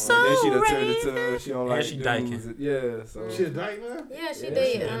That's out. And then she so done turned it to she don't And like she dudes. dyking. Yeah, so She a dyke now? Yeah, she Yeah,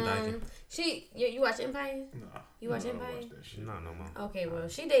 did. she been dyking. You watch Empire? Nah. You watch I don't Empire? watch that shit. No more. Okay, well,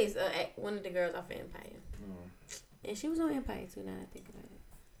 she dates one of the girls off of Empire. No. And she was on Empire too, now that I think about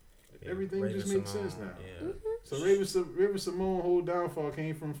it. Everything Raven just makes Simone, sense now. Yeah. So Raven Simone whole downfall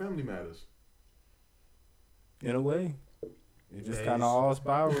came from Family Matters. in a way. It just Yeah, kind of all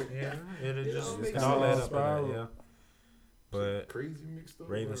spiraled. Yeah, it just makes it all led sense. up to that, yeah. But Crazy mixed up.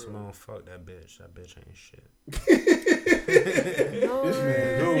 Raven world. Simone, fuck that bitch. That bitch ain't shit. This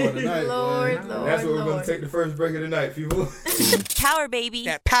man going tonight, Lord, boy. Lord, That's what we're Lord. gonna take the first break of the night, people. Power, baby.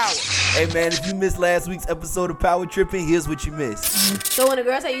 That power. Hey man, if you missed last week's episode of Power Tripping, here's what you missed. So when a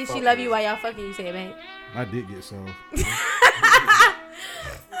girl say she love you while y'all fucking, you say it back. I did get some.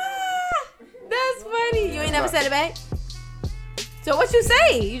 That's funny. You ain't never said it back. So what you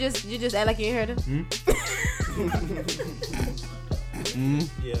say? You just act like you ain't heard him.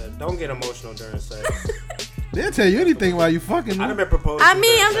 Yeah, don't get emotional during sex. They'll tell you anything while you fucking. I done been proposed. I to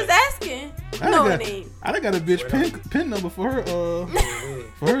mean, during I'm just sex. asking. I No, done it ain't. I done got a bitch pin number for her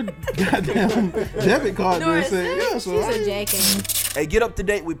for her goddamn debit card. Doing to say, yeah, sex? so She's a jackass. Hey, get up to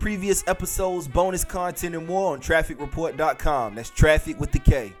date with previous episodes, bonus content, and more on trafficreport.com. That's traffic with the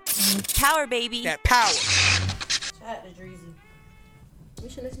K. Power, baby. That power. Shout out to Dreezy. We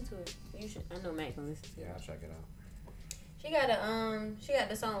should listen to it. You should. I know Matt can listen to it. Yeah, I'll check it out. She got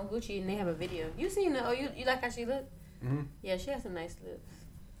the song with Gucci and they have a video. You seen the? Oh, you like how she look? Mhm. Yeah, she has some nice lips.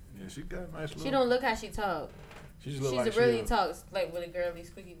 yeah, she got a nice look. She don't look how she talk. She just look She's like really she. talks like with a girly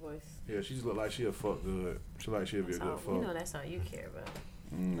squeaky voice. Yeah, she just look like she'll fuck good. She like she'll be a That's all, good fuck. you know that's all you care about.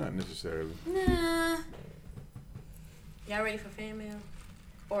 Not necessarily. Nah. Y'all ready for fan mail?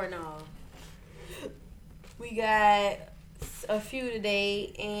 Or no? We got a few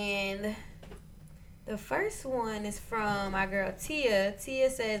today, and the first one is from my girl Tia. Tia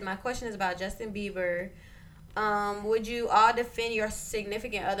says, my question is about Justin Bieber. Would you all defend your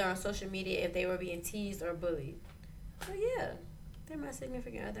significant other on social media if they were being teased or bullied? Oh yeah, they're my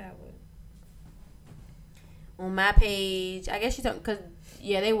significant other. I would. On my page, I guess she talking because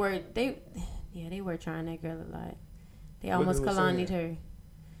they were trying that girl a lot. They almost calumniated her.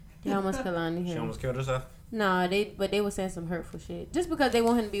 They almost calumniated her. She almost killed herself. No, they were saying some hurtful shit just because they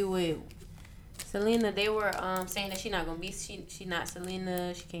want him to be with Selena. They were saying that she not gonna be she not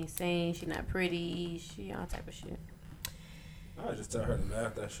Selena. She can't sing. She not pretty. She all type of shit. I just tell her to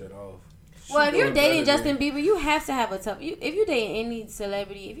laugh that shit off. Well, if you're dating Justin Bieber, you have to have a tough. If you're dating any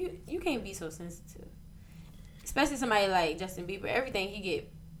celebrity, you can't be so sensitive. Especially somebody like Justin Bieber. Everything he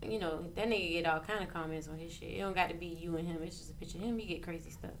get, that nigga get all kind of comments on his shit. It don't got to be you and him. It's just a picture of him. He get crazy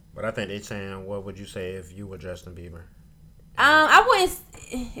stuff. But I think they saying, what would you say if you were Justin Bieber? I wouldn't.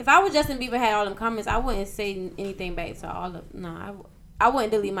 If I was Justin Bieber, had all them comments, I wouldn't say anything back to all of. No, I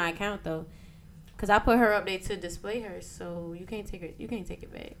wouldn't delete my account though, cause I put her up there to display her. So you can't take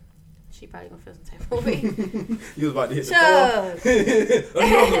it back. She probably gonna feel some type of way. You was about to hit the floor.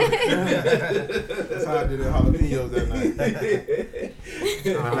 That's how I did at jalapenos that night.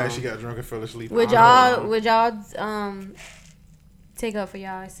 That night she got drunk and fell asleep. Would y'all take up for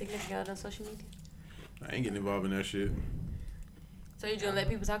y'all significant other on social media? I ain't getting involved in that shit. So you just gonna let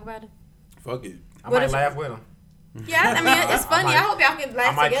people talk about it? Fuck it. I might laugh with them. Yeah, I mean it's funny. I hope y'all can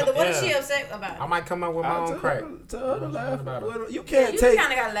laugh together. What is she upset about? I might come up with my own crack. Tell her to laugh about it. You can't take. You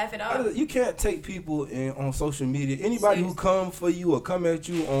kind of gotta laugh it off. You can't take people on social media. Anybody who come for you or come at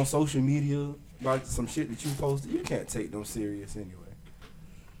you on social media about some shit that you posted, you can't take them serious anyway.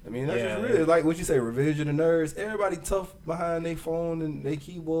 I mean, that's just real. Like what you say, revenge of the nerds. Everybody tough behind their phone and their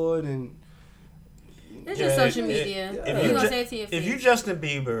keyboard and. It's just social media. If you Justin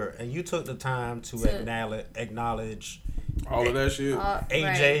Bieber and you took the time to acknowledge all of that shit,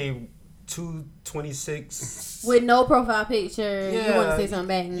 AJ 226 with no profile picture, you want to say something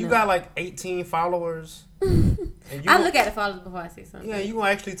back? You got like 18 followers. I look at the followers before I say something. Yeah, you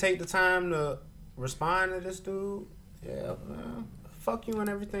gonna actually take the time to respond to this dude? Yeah. Fuck you and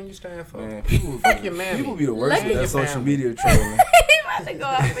everything you stand for. Man, fuck your man. People be the worst at social media trolling. About to go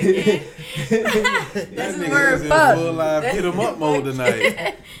off again. This nigga is in full live hit him up mode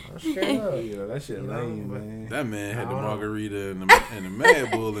tonight. Yeah, that shit lame, man. That man had the margarita and the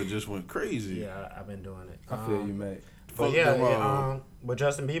Mad Bull and just went crazy. Yeah, I've been doing it. I feel you, mate. But but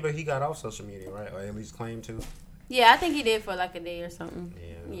Justin Bieber, he got off social media, right? Or at least claimed to. Yeah, I think he did for like a day or something.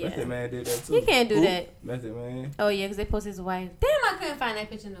 Yeah. Method Man did that too. He can't do that. Method Man. Oh yeah, because they posted his wife. Damn, I couldn't find that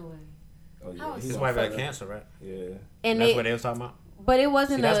picture nowhere. Oh yeah, his wife had cancer, right? Yeah. And that's what they was talking about. But it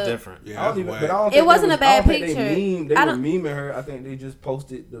wasn't. That's different. Yeah, it wasn't a bad picture. They were memeing her. I think they just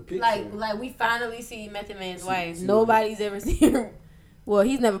posted the picture. Like we finally see Method Man's wife. Nobody's ever seen her. Well,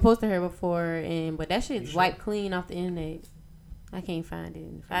 he's never posted her before, but that shit's wiped clean off the internet. I can't find it.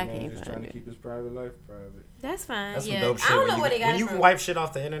 I can't find it. He's trying to keep his private life private. That's fine. That's some dope shit. I don't know where they got it from. When you wipe shit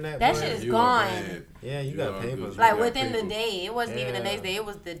off the internet, that shit is gone. Yeah, you got papers. Like within the day. It wasn't even the next day. It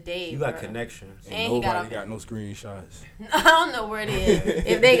was the day. You got connections. And nobody got no screenshots. I don't know where it is.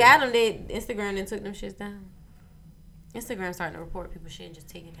 If they got them, Instagram then took them shits down. Instagram starting to report people's shit and just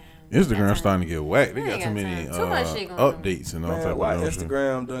take it down. Instagram starting to get whacked. They got too many updates and all type of why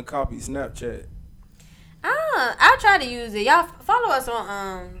Instagram done copy Snapchat? I'll try to use it. Y'all follow us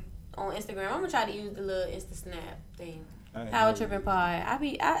on Instagram. I'm gonna try to use the little Insta Snap thing. Power Tripping Pod.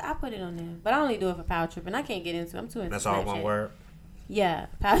 I put it on there, but I only do it for Power Tripping. I can't get into it. I'm too into That's Snapchat. all one word. Yeah,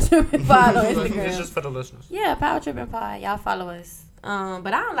 Power Tripping Pod on Instagram. It's just for the listeners. Yeah, Power Tripping Pod. Y'all follow us. But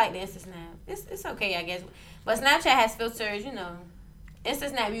I don't like the Insta Snap. It's okay, I guess. But Snapchat has filters. Insta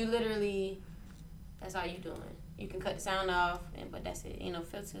Snap. You literally. That's all you doing. You can cut the sound off, but that's it. Ain't no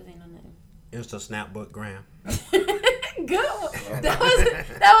filters. Ain't no nothing. Insta Snapbook Gram. Good. That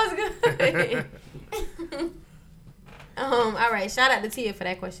was good. All right. Shout out to Tia for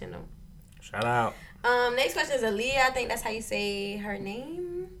that question though. Shout out. Next question is Aaliyah. I think that's how you say her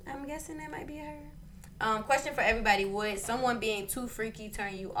name. I'm guessing that might be her. Question for everybody: would someone being too freaky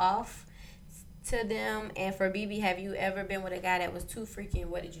turn you off to them? And for BB, have you ever been with a guy that was too freaky, and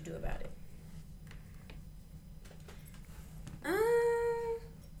what did you do about it?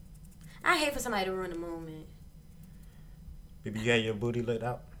 I hate for somebody to ruin the moment. Baby, you got your booty lit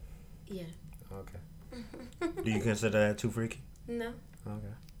out? Yeah. Okay. Do you consider that too freaky? No.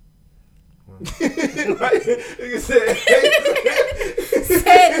 Okay. Well. Said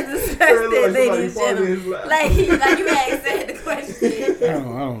is disgusting, ladies and gentlemen. Like you had said the question. I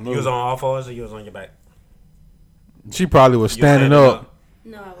don't know. You was on all fours or you was on your back? She probably was standing up.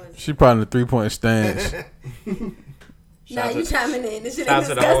 No, I wasn't. She probably in the 3-point stance. Nah, you chiming in. This shit ain't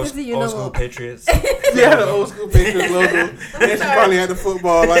disgusting to you old school Patriots. Yeah, the old school Patriots logo. And she probably had the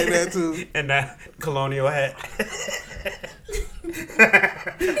football like that too. And that colonial hat.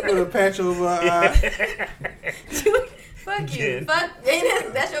 With a patch over her eye. Fuck you. Yeah. Fuck.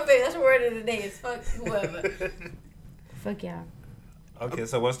 That's your favorite. That's your word of the day. Is fuck whoever. Fuck y'all. Okay,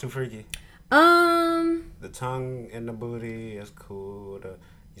 so what's too freaky? The tongue in the booty is cool.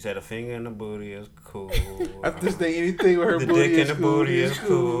 You said a finger in the booty is cool. I just think anything with her The booty dick is in the cool. booty is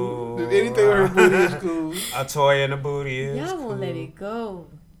cool. Anything with her booty is cool. A toy in the booty is Y'all cool. won't let it go.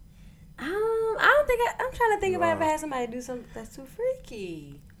 I don't think I'm trying to think about if I had somebody do something that's too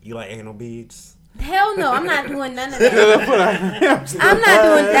freaky. You like anal beads? Hell no, I'm not doing none of that. I'm not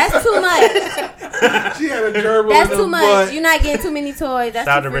doing. That's too much. She had a gerbil. That's in too her much. butt. You're not getting too many toys. That's Shout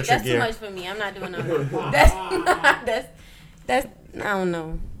too out to Richard That's too Gere. much for me. I'm not doing that. That's. I don't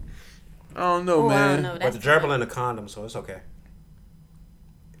know. I don't know, Oh, I man. don't know. But That's the gerbil in a condom, so it's okay.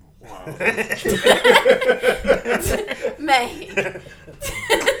 man.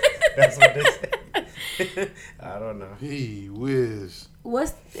 That's what they say. I don't know. Gee whiz.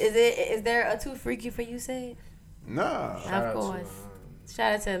 Is there a too freaky for you? Said. Nah. Of course.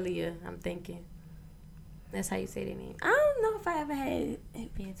 Shout out to Aaliyah. I'm thinking. That's how you say their name. I don't know if I ever had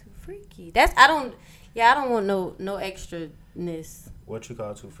it being too freaky. I don't want no extraness. What you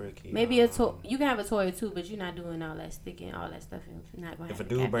call too freaky? Maybe a toy. You can have a toy too, but you're not doing all that sticking, all that stuff. You're not going. If a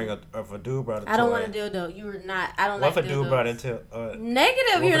dude brought a toy. I don't want a dildo. You're not. I don't What like if a dude dildos. brought into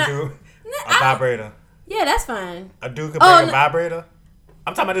Negative. You're not. a vibrator? Yeah, that's fine. A dude could bring a vibrator.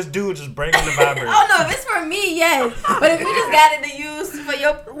 I'm talking about this dude just bringing the vibrator. Oh no, if it's for me, yes. But if you just got it to use for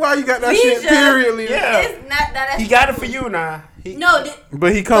your Why you got that leisure, shit period? Yeah. it's not that. He got it for you now.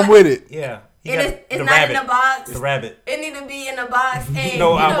 But he come with it. Yeah. It's the not rabbit. in a box. The rabbit. It need to be in a box. And,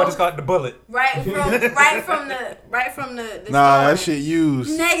 No, what is called the bullet. Right from the Nah, store. that shit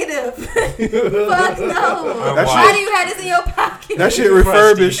used. Negative. Fuck no. That Why shit- do you have this in your pocket? That shit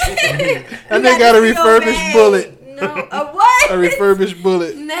refurbished. That nigga got a this in your refurbished bag. bullet. No, a what? A refurbished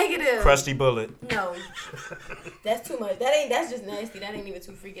bullet. Negative. Crusty bullet. No. That's too much. That's just nasty. That ain't even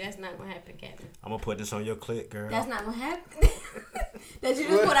too freaky. That's not gonna happen, Captain. I'm gonna put this on your clit, girl. That's not gonna happen. That you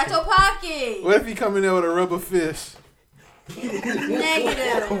just pulled out your pocket. What if he come in there with a rubber fist?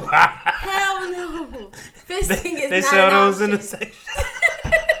 Negative. Hell no. Fisting is They not sell an those in the option. section.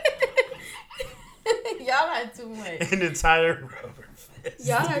 Y'all are too much. An entire rubber fist.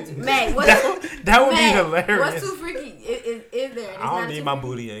 Y'all are too Mac, That would be hilarious. What's too freaky? Is there? It's I don't not need too my freaky.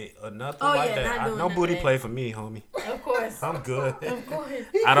 booty ate or nothing Oh, like yeah, that. not doing No none booty of that. play for me, homie. Of course. I'm good. Of course.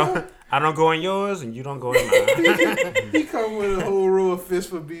 I don't go in yours and you don't go in mine. He come with a whole row of fists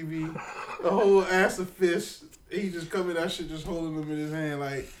for BB. A whole ass of fists. He just come in that shit just holding them in his hand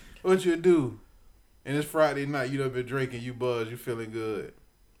like, what you do? And it's Friday night, you done been drinking, you buzz, you feeling good.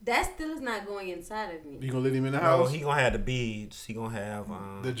 That still is not going inside of me. You gonna let him in the No, house? he gonna have the beads. He gonna have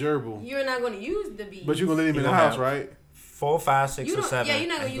The gerbil. You're not going to use the beads. But you gonna let him in the gonna house, have- right? 4, 5, 6, You or don't- 7. yeah, you're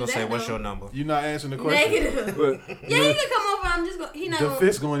not gonna and he use gonna say, that, "What's though." your number?" You not answering the question. Negative. Yeah, he can come over. I'm just going. He not The gonna.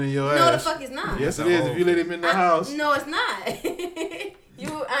 fist going in your No, the ass. fuck it's not. Yes, it is. If you let him in the house. No, it's not.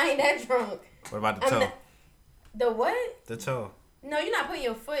 I ain't that drunk. What about the I'm toe? not- The what? The toe. No, you're not putting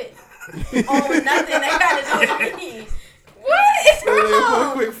your foot on nothing that got to do with me. What is Put a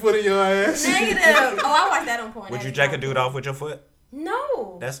wrong? quick foot in your ass. Negative. Oh, I watched that on porn. Would That you is jack a not dude cool. off with your foot?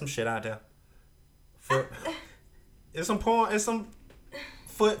 No. That's some shit out there. Foot. It's some porn. It's some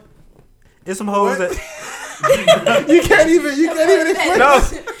foot. It's some hoes What? that. You can't even explain. No.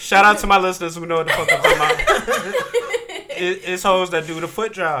 Shout out to my listeners who know what the fuck I'm talking about. It's hoes that do the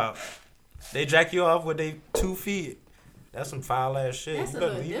foot job. They jack you off with their 2 feet. That's some foul ass shit. That's You a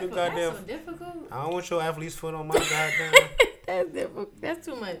better little leave your difficult. goddamn. That's so difficult. I don't want your athlete's foot on my goddamn. That's difficult. That's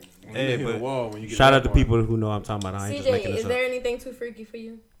too much. Hey, hit a but wall when you get shout that out to part. people who know I'm talking about. I ain't just CJ, making is this up. there anything too freaky for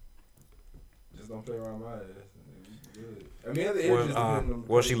you? Just don't play around my ass. Good. I mean, at the end, just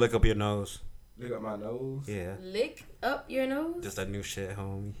Will she lick up your nose? lick up my nose. Yeah. Lick up your nose? Just that new shit,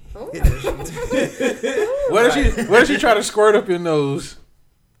 homie. Oh. What if she try to squirt up your nose?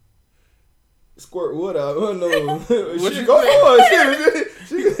 Squirt wood out. Oh no! What Shit, you- go for it.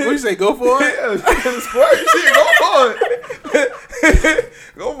 Shit. What you say? Go for it. Yeah, she gonna squirt. Shit, go for it.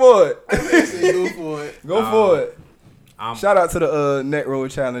 Go for it. I say go for it. Go for it. I'm- Shout out to the Neck Roll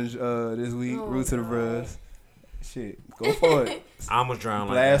Challenge this week. Oh, Root to the God. Bros. Shit, go for it. I almost drowned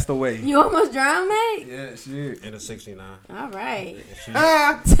like Blast away. You almost drowned, mate? Yeah, shit. that in a 69. All right.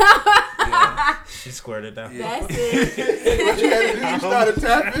 She squirted down. That's it. What you had to do? You started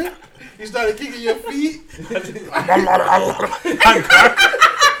tapping. You started kicking your feet.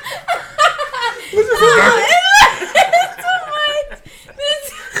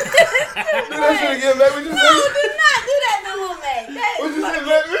 Do that shit again, baby. What you No, say? do not do that no more, man. That What is you say,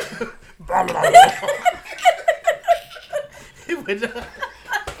 baby?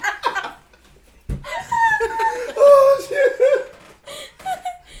 Oh shit.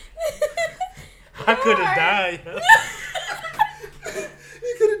 I could have died.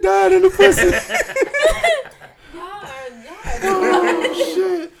 You could have died in the pussy. y'all are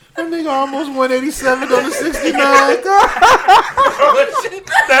shit. That nigga almost 187 on the 69.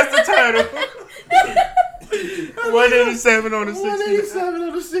 That's the title. 187 on the 69. 187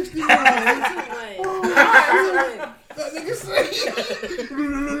 on the 69. That nigga say.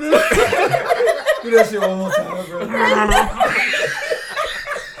 Do that shit one more time, bro.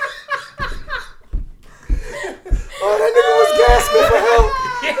 Oh, that nigga was gasping for help.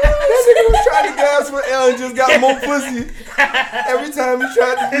 That nigga was trying to gasp for air and just got more pussy. Every time he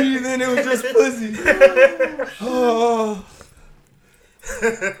tried to breathe in, it was just pussy. Oh.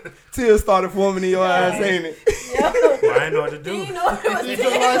 Tears started forming in your eyes, ain't it? Well, I didn't know what to do. You know what Did your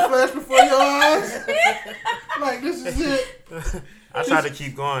life flash before your eyes? Like, this is it. I tried to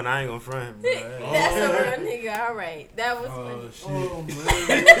keep going. I ain't gonna front. Bro. That's a real nigga. All right. That was funny. Oh,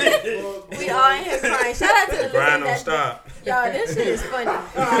 man. We all in here crying. Shout out to the Grind listeners don't that- stop. Y'all, this shit is funny.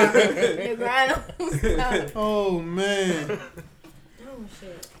 The grind don't stop. Oh, man. Oh,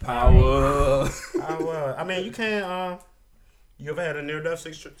 shit. Power. I mean, you can't. You ever had a near-death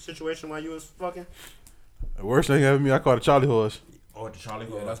situation while you was fucking? The worst thing ever me, I caught a Charlie horse. Or the Charlie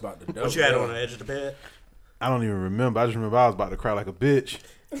horse? Yeah, that's about the What you had on the edge of the bed? I don't even remember. I just remember I was about to cry like a bitch.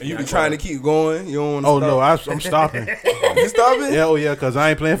 You be trying to keep going. You don't want to Oh, stop. no, I'm stopping. You stopping? Yeah, because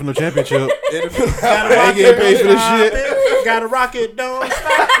I ain't playing for no championship. It feel- I ain't getting paid for this shit. Gotta rock it, don't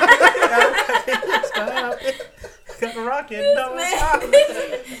stop. Gotta rock it, don't stop.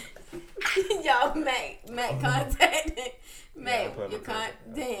 Y'all, Mac contacted. Mac, put you my can't.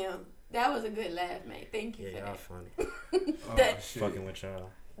 Damn. That was a good laugh, Mac. Thank you Yeah, for y'all that. funny. That- Fucking with y'all.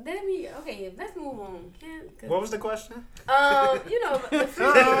 Let me, okay, let's move on. What was the question? You know, the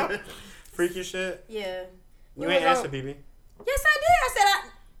freaky, Freaky shit? yeah. You ain't answer, BB. Yes, I did. I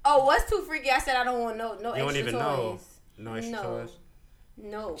said, what's too freaky? I said, I don't want no You extra don't even toys. know. No extra No. toys?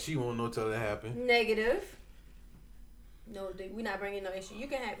 No. She won't know till it happen. Negative. No, we not bringing no extra. You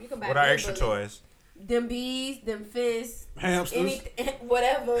can buy. What are me a extra bullet. toys? Them bees, them fists, Hamsters. anything,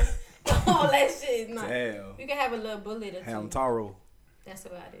 whatever. All that shit is not. Damn. You can have a little bullet or two. Ham taro. That's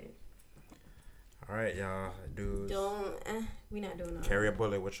about it. All right, y'all. Dudes. Don't. We not doing all Carry a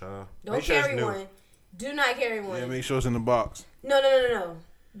bullet with y'all. Don't Make sure it's carry new. one. Do not carry one. Yeah, make sure it's in the box. No.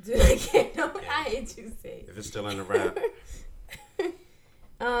 Do not carry. No, I hate you say. If it's still in the wrap.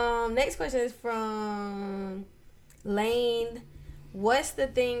 Next question is from Lane. What's the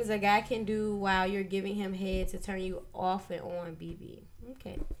things a guy can do while you're giving him head to turn you off and on, BB?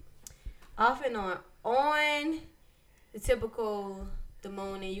 Okay. Off and on. On, the typical, the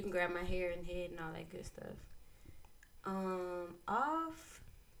moaning, you can grab my hair and head and all that good stuff. Off.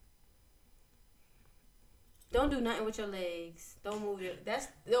 Don't do nothing with your legs. Don't move your. That's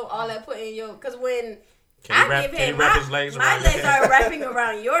all that put in your. Because when Can he wrap his legs my around legs your head? are wrapping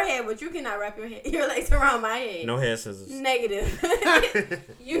around your head, but you cannot wrap your legs around my head. No hair scissors. Negative.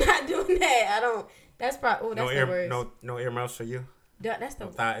 You're not doing that. I don't. That's probably. Oh, that's the worst. No earmuffs for you. That's the.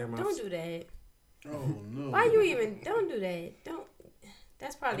 No thigh earmuffs. Don't do that. Oh, no. Why you even? Don't do that. Don't.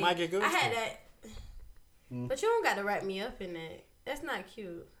 That's probably. It might get good I had too. that. But you don't got to wrap me up in that. That's not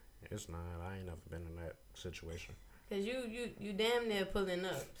cute. It's not. I ain't never been in that situation. Cause you damn near pulling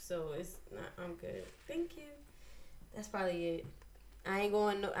up, so it's not. I'm good. Thank you. That's probably it. I ain't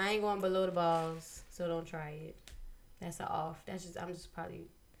going below the balls, so don't try it. That's a off. I'm just probably.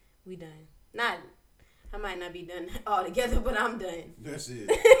 We done. Not. I might not be done altogether, but I'm done. That's it.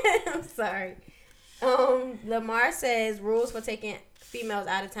 I'm sorry. Lamar says rules for taking females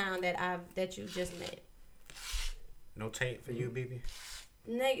out of town that you just met. No taint for you, BB.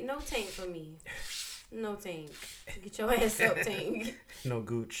 No taint for me. No taint. Get your ass up, taint. No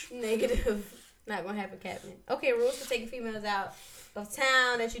gooch. Negative. Not gonna happen, Captain. Okay, rules for taking females out of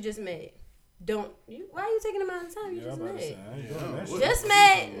town that you just met. Why are you taking them out of town you just met? I ain't doing that shit. Just met.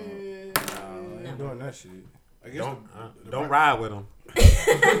 I ain't doing that shit. I guess Don't ride with them.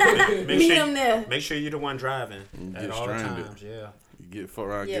 Meet them there. Make sure you're the one driving You at get all the stranded. times. Yeah. You get fucked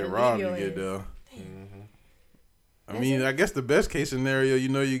around, Yeah, get leave robbed, your you get ass. there. Mm-hmm. I mean, I guess the best case scenario, you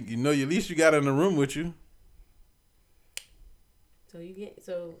at least you got in the room with you. So you get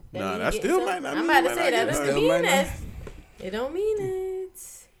so. Nah, mean that you still get might not I'm mean about you to might say not that get doesn't none. mean that. It don't mean it.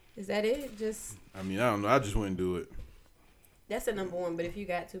 Is that it? Just I mean, I don't know. I just wouldn't do it. that's the number one. But if you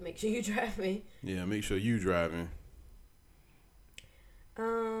got to, make sure you driving. Yeah, make sure you driving.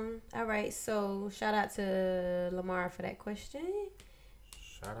 All right. So shout out to Lamar for that question.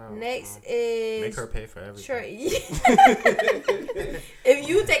 Shout out. Next is Make her pay for everything. Sure. If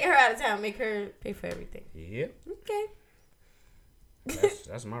you taking her out of town, make her pay for everything. Yep. Okay.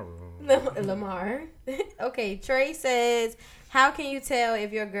 That's my rule. Lamar. Okay. Trey says, "How can you tell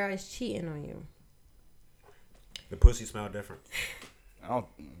if your girl is cheating on you?" The pussy smell different. I don't.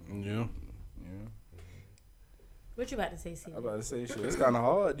 Yeah. What you about to say, C? I'm about to say shit. It's kind of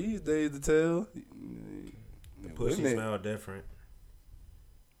hard these days to tell. The pussy smell different.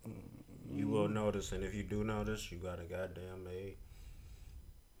 You will notice, and if you do notice, you gotta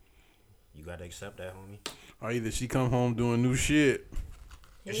you gotta accept that, homie. Or either she come home doing new shit.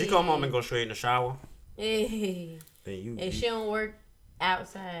 If she come home and go straight in the shower, hey. then If she don't work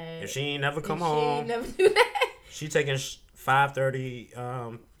outside. If she ain't never come She home, ain't never do that. she taking 5:30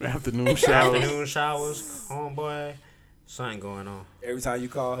 Afternoon showers, homeboy. Something going on. Every time you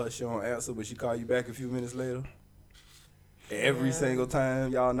call her, she don't answer, but she call you back a few minutes later. Every single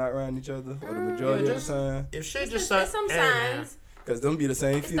time y'all not around each other, or the majority of the time. If shit There's just some signs. Because them be the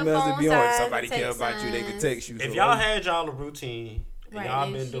same It's the females that be phone on. signs, Somebody the care text about you, they can signs. text you. If so y'all had y'all a routine, and Right, y'all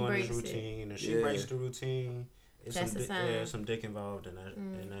and been she doing this breaks it. routine, and she breaks the routine, it's That's a sign. some dick involved in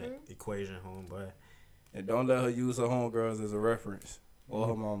that equation, homeboy. And don't let her use her homegirls as a reference. Or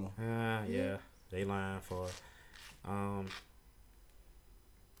her mama. Yeah, they lying for it.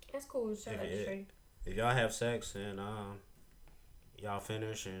 That's cool. Shout out to Trey. If y'all have sex and y'all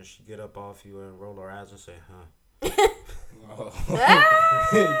finish and she get up off you and roll her eyes and say, huh.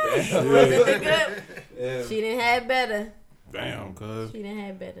 Wasn't it good? Yeah. She didn't have better. Damn, cuz. She didn't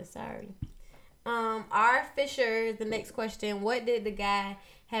have better. Sorry. R. Fisher, the next question. What did the guy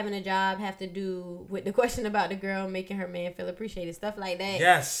having a job have to do with the question about the girl making her man feel appreciated? Stuff like that.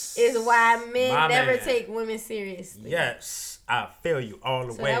 Yes. Is why men My never man. take women seriously. Yes. I feel you all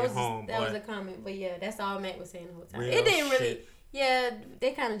the way home, that boy. was a comment. But yeah, that's all Matt was saying the whole time. Real It didn't really. shit. Yeah,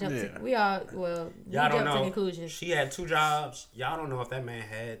 they kind of jumped to. We all, well, we Y'all don't jumped to know. conclusions. She had 2 jobs. Y'all don't know if that man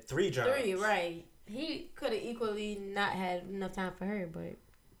had 3 jobs. 3, right. He could have equally not had enough time for her, but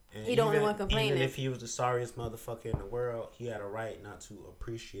And he the only one complaining. Even if he was the sorriest motherfucker in the world, he had a right not to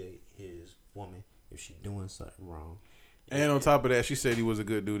appreciate his woman if she doing something wrong. And on top of that, she said he was a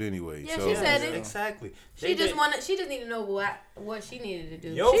good dude anyway. Yeah, so. she said it. Exactly. She just need to know what she needed to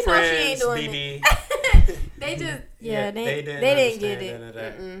do. Your she friends, know she ain't doing BB. it. They just they didn't get understand it. none of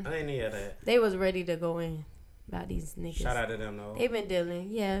that. I ain't hear that. They was ready to go in about these niggas. Shout out to them though. They been dealing.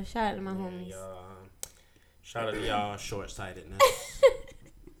 Yeah, shout out to my homies. Y'all, shout out to y'all short-sightedness.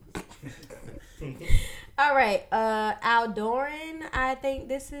 All right, Aldoran, I think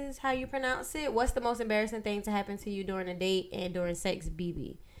this is how you pronounce it. What's the most embarrassing thing to happen to you during a date and during sex,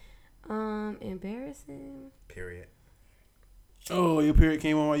 BB? Embarrassing. Period. Oh, your period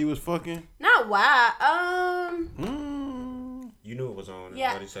came on while you was fucking? Not why. You knew it was on.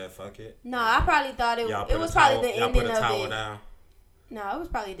 Yeah. But he said, "Fuck it." No, I probably thought it was probably the y'all ending put a of towel it. down. No, it was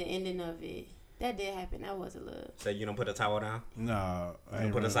probably the ending of it. That did happen. That was a little. Say you don't put a towel down. Nah, I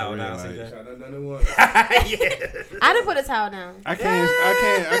ain't Put a really towel down, realize. CJ. Shout out to one. I didn't put a towel down. I can't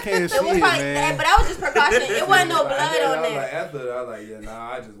see It was it, probably man. but that was just precaution. It wasn't no blood I on was there. like, after, I was like, yeah,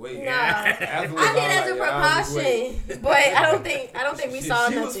 nah, I just wait. No, Afterwards, I did was as a like, yeah, I just wait. precaution, but I don't think we saw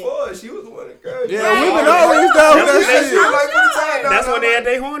she nothing. was for it. She was the one that encouraged Yeah, me. women always down with that She was shit. like, put the time down. That's when they at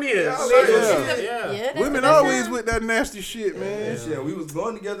their horniest. Yeah. Yeah, that's Women the best always time. with that nasty shit, man. Shit, we was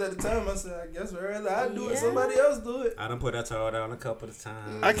going together at the time. I said, I guess rather I do it, Yeah. somebody else do it. I done put that towel down a couple of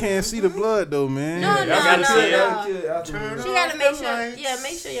times. I can't see the blood though, man. No, Y'all gotta see it. no. Turn She on gotta make the sure. lights. Yeah,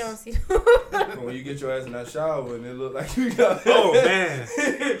 make sure you don't see. When you get your ass in that shower and it look like you got. Oh man,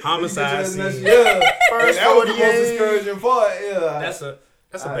 homicide You get your ass scene. in that- Yeah, First that was the most 48. discouraging part. Yeah, That's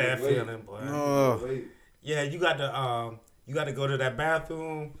a I bad wait. feeling, boy. Oh. Wait. Yeah, you got to go to that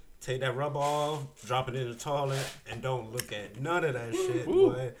bathroom, take that rubber off, drop it in the toilet, and don't look at none of that shit,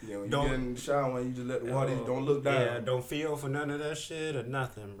 boy. Yeah, when you Don't- get in the shower and you just let the water, you don't look down. Yeah, don't feel for none of that shit or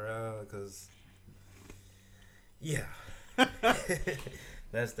nothing, bro. Cause yeah,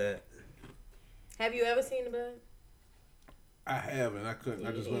 that's that. Have you ever seen the blood? I haven't. I couldn't.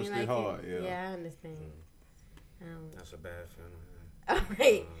 I just You want to ain't stay like hard. it? Yeah. Yeah, I understand. That's a bad feeling. All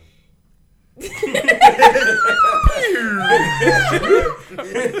right.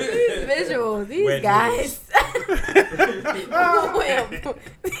 These visuals, these Wet guys.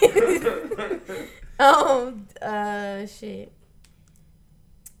 Shit.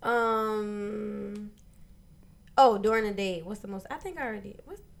 Oh, during the day, what's the most? I think I already.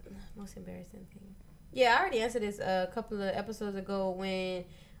 What's the most embarrassing thing? Yeah, I already answered this a couple of episodes ago when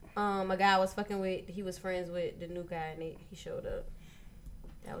a guy was fucking with. He was friends with the new guy and he showed up.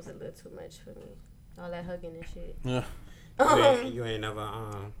 That was a little too much for me. All that hugging and shit. Yeah. You ain't never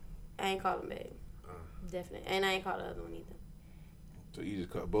I ain't call him back. Definitely. And I ain't called the other one either. So you just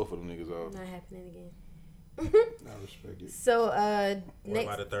cut both of them niggas off. Not happening again. I respect it. So, What next.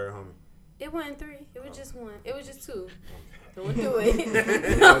 about the third homie? It wasn't 3. It was just 1. It was just 2. Don't do it.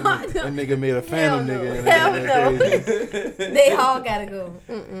 That nigga made a phantom nigga. Hell no. They all gotta go.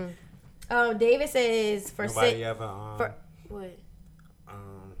 David says for Nobody ever for what?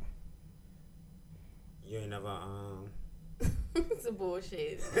 You ain't never It's a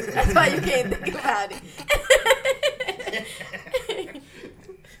bullshit. That's why you can't think about it.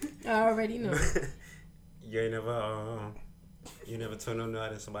 I already know. you ain't never you never turned on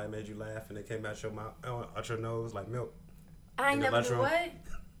that and somebody made you laugh and it came out your mouth out your nose like milk. I ain't never do what?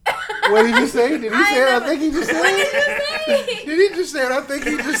 What did you say? Did he say it? I think he just said What it. did you say? Did he just say it? I think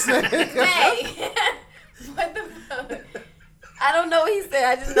he just said it. Hey, what the fuck? I don't know what he said.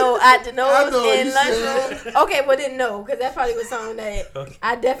 I just know at the nose and lunchroom. Okay, well then no, because that probably was something that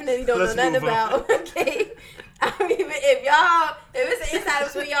I definitely don't know nothing about. Okay. I mean, if it's an insider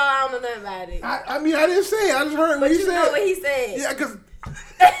between y'all, I don't know nothing about it. I mean, I didn't say it. I just heard But what he you said. know what he said. Yeah, because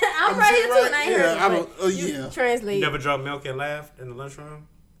I'm right here too, and I ain't heard it. But you translate. You never drunk milk and laughed in the lunchroom?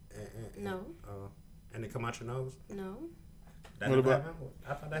 No. And it come out your nose? No. What about?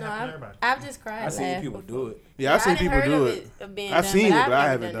 I thought that happened to everybody. I've just cried. I've seen people do it. Yeah, I've seen people do it. I've seen it, but I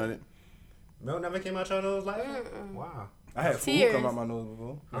haven't done it. Milk never came out your nose like that? Wow. I had food come out my nose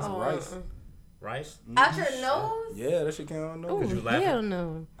before. That's rice. Rice? Out your nose? Yeah, that shit came out my nose. Cause you laughing? Hell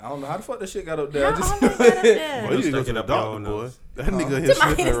no. I don't know how the fuck that shit got up there. How all this got up there? Boy, you need to go to the doctor, boy. That nigga here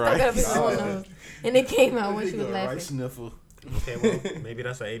Somebody sniffing stuck up rice. his own nose. And it came out when she was laughing. Rice sniffer. Okay, well, maybe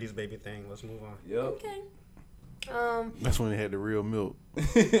that's an 80s baby thing. Let's move on. Yep. Okay. That's when they had the real milk.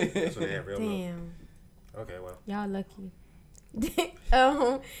 That's when they had real milk. Damn. Okay, well. Y'all lucky.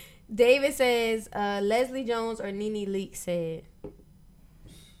 David says, Leslie Jones or Nene Leakes said.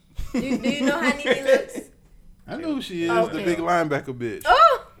 Do you know how Nene looks? I know who she is, Okay. the big linebacker bitch.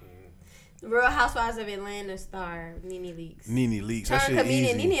 Oh! Real Housewives of Atlanta star Nene Leakes. Nene Leakes. That shit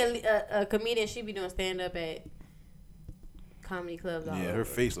comedian. easy. Nene, a comedian. She be doing stand up at comedy clubs. All Yeah, over. her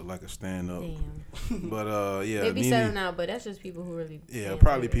face look like a stand up. Damn. But yeah, They be Nene, selling out, but that's just people who really. yeah,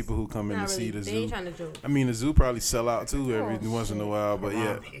 probably people who come in Not to see really. the They zoo. ain't trying to joke. I mean, the zoo probably sell out too every once in a while, but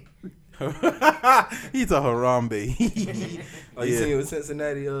yeah. He's a Harambe. Oh, you seen what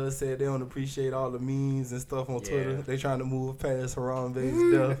Cincinnati said they don't appreciate all the memes and stuff on Twitter. They trying to move past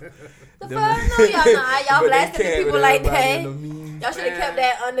Harambe's death. The fuck? No, y'all blasting the people like that. Y'all should have kept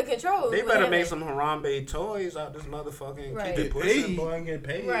that under control. They better make some Harambe toys out this motherfucking Right. keep it pushing, boy, and get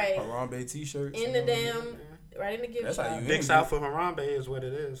paid. Right. Harambe t-shirts. In the damn, right in the gift That's how shop. you Dicks out for Harambe is what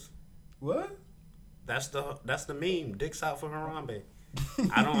it is. What? That's the meme. Dicks out for Harambe.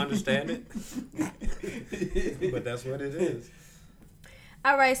 I don't understand it, but that's what it is.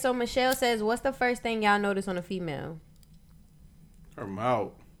 All right, so Michelle says, what's the first thing y'all notice on a female? Her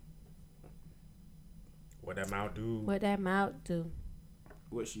mouth. What that mouth do? What that mouth do?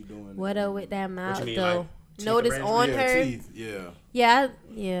 What she doing? What up with that mouth you mean, do? like, Notice teeth on Yeah, her. teeth. Yeah.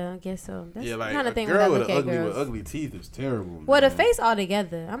 Yeah, I guess so. That's Yeah, like kind a of thing girl when I with look at ugly girls. with ugly teeth is terrible. Well, the man. face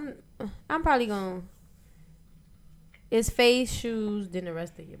altogether. I'm probably gonna. It's face, shoes, then the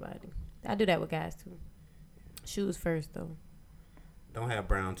rest of your body. I do that with guys too. Shoes first though. Don't have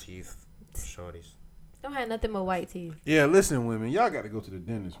brown teeth, shorties. Don't have nothing but white teeth. Yeah, listen, women, y'all got to go to the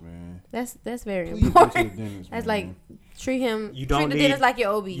dentist, man. That's very Please go to the important. dentist, That's man. like treat the You don't need dentist like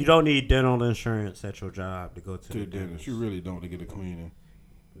your OB. You don't need dental insurance at your job to go to To the dentist. You really don't to get a cleaning.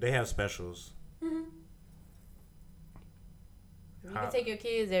 They have specials. You can take your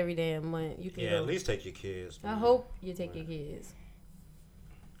kids every damn month. You can Yeah, go. at least take your kids. I man. hope you take your kids.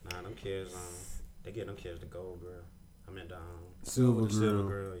 Nah, them kids. They get them kids the gold grill. I mean the Silver silver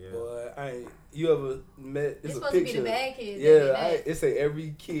grill. grill. Yeah. Boy, you ever met? It's a supposed picture. to be the bad kids. Yeah, it say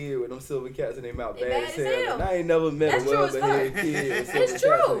every kid with them silver cats in their mouth They bad as hell. And I ain't never met That's a true as well-behaved fuck. kid with It's silver cats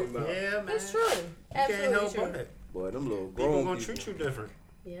true. in their mouth. Yeah, man. It's true. You can't Absolutely help true. it. Boy, them little People grown gonna people. treat you different.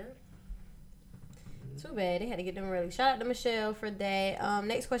 Yeah. Too bad. They had to get them early. Shout out to Michelle for that.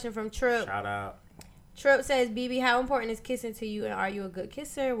 Next question from Trip. Shout out. Trip says, BB, how important is kissing to you, and are you a good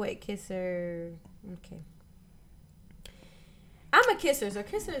kisser? Wet kisser? Okay. I'm a kisser, so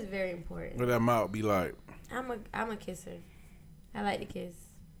kisser is very important. What that mouth be like? I'm a kisser. I like to kiss.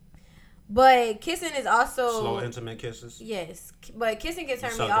 But kissing is also Slow, intimate kisses. yes. But kissing can turn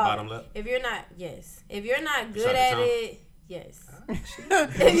You me suck the off. bottom lip? If you're not If you're not good suck the at tongue? it, yes.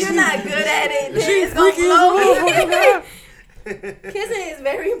 If you're not good at it, then it's gonna blow me. Kissing is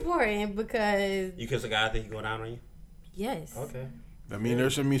very important because You kiss a guy, I think he go down on you. yes. Okay. I mean, that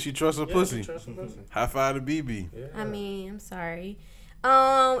should mean she trusts her pussy. Trust the pussy. High five to BB. Yeah. I mean, I'm sorry.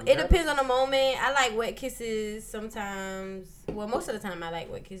 It depends on the moment. I like wet kisses sometimes. Well, most of the time I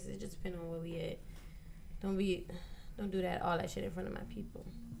like wet kisses. It just depends on where we at. Don't do that all that shit in front of my people.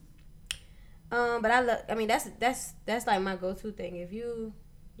 But I mean, that's like my go-to thing. If you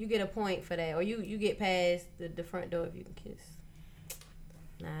get a point for that, or you get past the front door if you can kiss.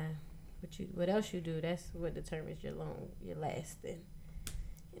 Nah, what else you do? That's what determines your lasting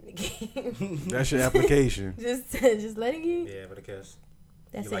in the game. That's your application. just letting you. Yeah, but a kiss.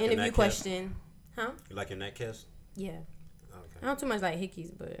 That's You an like interview question, huh? You like your neck kiss? Yeah. Okay. I don't too much like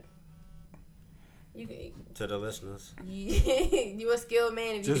hickeys, but you can. To the listeners. You a skilled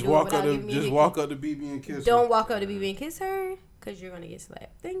man if you Just can do walk it without up to giving me a hickey. walk up to BB and kiss. Don't her. walk up to BB and kiss her, cause you're gonna get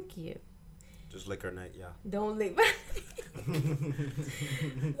slapped. Thank you. Just lick her neck, yeah. Don't lick.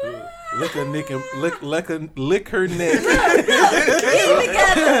 Lick her neck and lick her neck. Get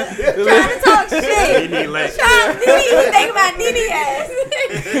together. Trying to talk shit. Nene leg. You think about Nene ass.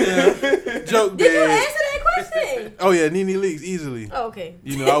 Joke. Did you man. answer that question? Oh yeah, Nene Leaks easily. Oh, okay.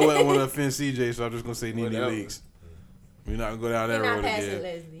 You know, I wouldn't want to offend CJ, so I'm just gonna say Nene Whatever. Leaks. We're not gonna go down that He not road passing again.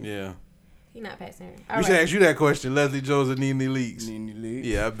 Leslie. Yeah. He not passing her. We All should right. ask you that question, Leslie Jones or Nene Leaks. Nene Leaks.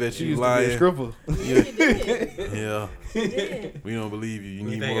 Yeah, I bet She you used to be a lying. stripper. You did. Yeah, You did. we don't believe you. You Who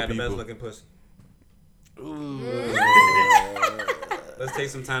you need think more got the best people. looking pussy? Ooh. Let's take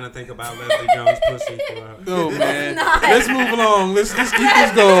some time to think about Leslie Jones' pussy for No man, not. let's move along. Let's keep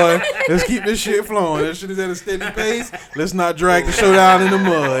this going. Let's keep this shit flowing. That shit is at a steady pace. Let's not drag the show down in the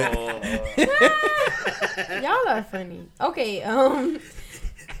mud. Y'all are funny. Okay.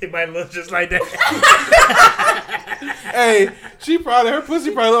 It might look just like that. Hey, her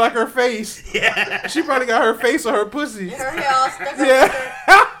pussy probably look like her face. Yeah, she probably got her face on her pussy. Her hair all stuck up.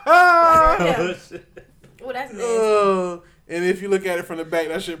 Yeah. Oh, that's nasty. And if you look at it from the back,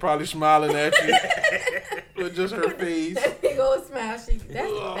 that shit probably smiling at you with just her face. That big old smile.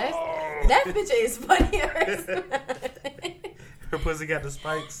 That picture is funnier. Her pussy got the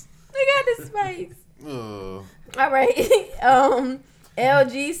spikes. Look at the spikes. Ugh. All right.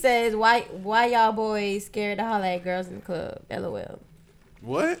 LG says, why y'all boys scared to holler at girls in the club? LOL.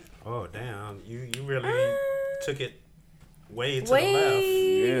 What? Oh damn! You really took it way to the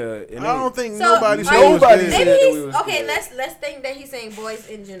Yeah. I don't think So, nobody are said you- it was Nobody dead. said Maybe that he's we was okay. scared. Let's think that he's saying boys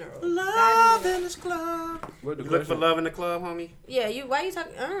in general. left. Guys in Love general. in this club. What the You look for question? love in the club, homie. Yeah, why you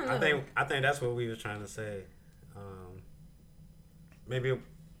talking? I don't know. I think that's what we was trying to say. Maybe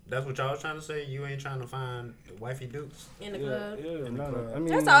that's what y'all was trying to say. You ain't trying to find wifey dukes. in the Yeah, club. yeah. I mean,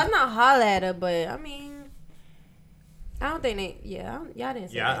 That's all. It's not holler at her, but I mean, I don't think they. Yeah, y'all didn't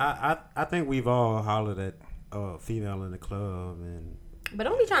say that. Yeah, I think we've all hollered at a female in the club, and But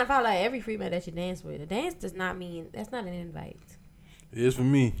don't be trying to holler at every female that you dance with. A dance does not mean that's not an invite. It is for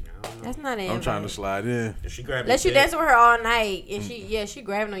me. I don't know. That's not an I'm invite. trying to slide in. If she grabbed Let your you dick, dance with her all night, and she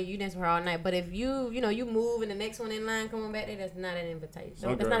grabbing on you, you dance with her all night. But if you move and the next one in line coming back there, that's not an invitation.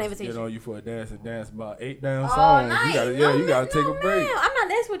 some That's not an girls invitation. get on you for a dance and dance about 8 down All songs. night. You gotta take a break. Ma'am. I'm not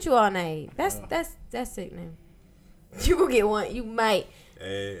dancing with you all night. That's sick, man. You gonna get one. You might.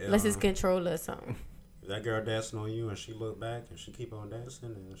 hey, Unless it's controller or something. if that girl dancing on you and she look back and she keep on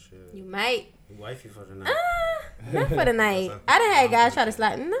dancing and shit. You might. You wifey for the night. Not for the night. I done had guys try to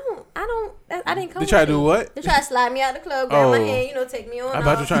slide. No, I don't. I didn't come. They try to with do it. what? They try to slide me out the club, grab my Oh. hand, take me on. I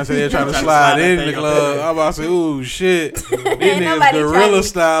thought you were trying to say they're trying to Trying to slide slide in that the thing up club. there. I'm about to say, ooh, shit. These Ain't niggas nobody try gorilla me.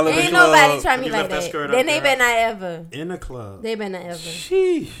 style in the Ain't nobody club. try me You like left that that. skirt Then up they there. better not ever. In the club. They better not ever.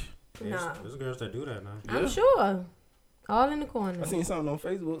 Sheesh. Nah. There's girls that do that now. I'm sure. All in the corner. I seen something on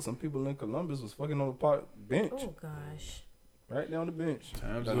Facebook. Some people in Columbus was fucking on the park bench, Oh gosh. right down the bench.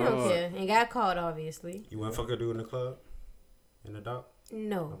 Times I are don't hard. care. And got caught, obviously. You want to fuck a dude in the club? In the dark?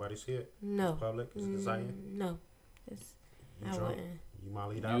 No. Nobody see it? No. It's public? It's desired? No. It's, You I drunk? wouldn't. You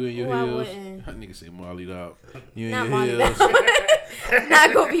mollied You out? in your Oh, I heels. wouldn't. That nigga say Molly dog. You Not in Molly your heels. down.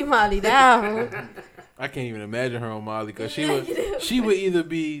 Not gonna be Molly down. I can't even imagine her on Molly because she would either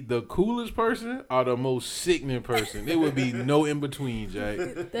be the coolest person or the most sickening person. There would be no in between, Jack.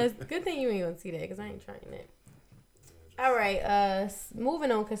 That's good thing you ain't gonna see that because I ain't trying that. All right,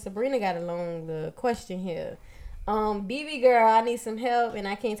 moving on because Sabrina got a long question here. BB girl, I need some help and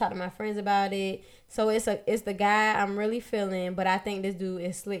I can't talk to my friends about it. So it's the guy I'm really feeling, but I think this dude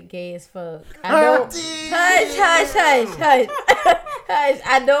is slick gay as fuck. I don't hush.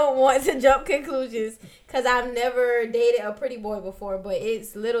 I don't want to jump conclusions because I've never dated a pretty boy before, but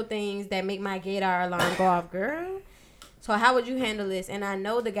it's little things that make my gaydar alarm go off, girl. So how would you handle this? And I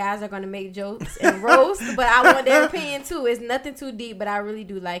know the guys are going to make jokes and roast, but I want their opinion too. It's nothing too deep, but I really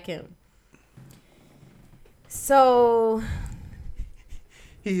do like him. So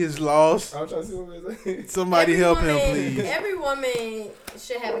He is lost. I was trying to see what it was. Somebody help him, please. Every woman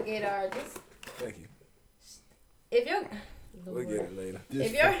should have a gaydar. Just Thank you. if you're, We'll get it later. This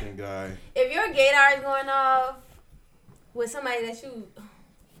If you're- fucking guy. if your gaydar is going off with somebody that you,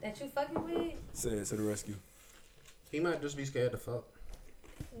 that you fucking with. Say it to the rescue. He might just be scared to fuck.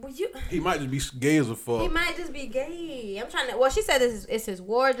 Well, he might just be gay as a fuck. He might just be gay. I'm trying to. Well, she said it's his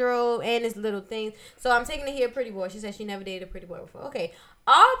wardrobe and his little things. So I'm taking it here, pretty boy. She said she never dated a pretty boy before. Okay,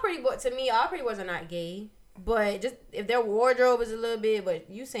 all pretty boys are not gay. But just if their wardrobe is a little bit, but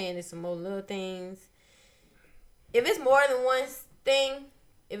you saying it's some more little things. If it's more than one thing,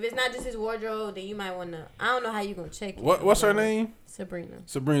 if it's not just his wardrobe, then you might want to. I don't know how you gonna check it. What's her name? Sabrina.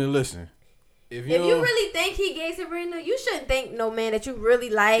 Sabrina, listen. If you really think he gay, Sabrina, you shouldn't think no man that you really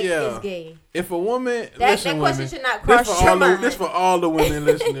like is gay. If a woman, that question should not cross your mind. This for all the women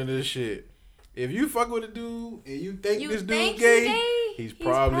listening to this shit. If you fuck with a dude and you think this dude gay, he's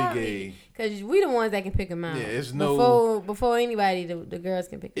probably gay. Cause we the ones that can pick him out. Yeah, it's before anybody, the girls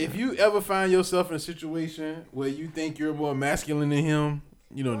can pick him out. If you ever find yourself in a situation where you think you're more masculine than him,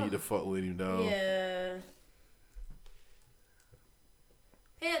 you don't need to fuck with him, dog. Yeah.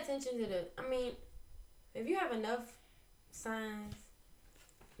 Pay attention to if you have enough signs.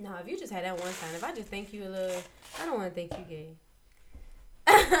 No, if you just had that one sign. If I just think you a little, I don't want to think you gay.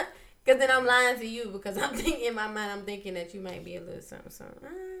 Because then I'm lying to you because I'm thinking in my mind, I'm thinking that you might be a little something.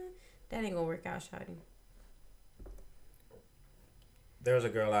 That ain't going to work out, shawty. There was a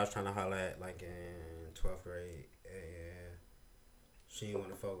girl I was trying to holler at like in 12th grade. And she didn't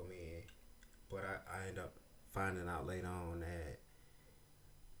want to fuck with me. But I ended up finding out later on that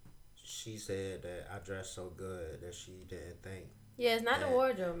she said that I dressed so good that she didn't think. Yeah, it's not the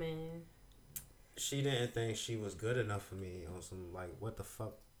wardrobe, man. She didn't think she was good enough for me on some, like, what the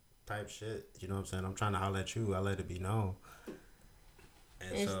fuck type shit. You know what I'm saying? I'm trying to holler at you. I let it be known.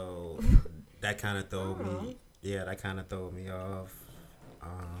 And so that kind of threw me. Yeah, that kind of threw me off.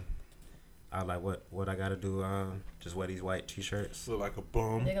 I was like, what I got to do? Just wear these white T-shirts. Look like a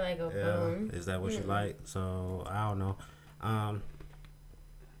bum. Look like a bum. Is that what you like? So, I don't know.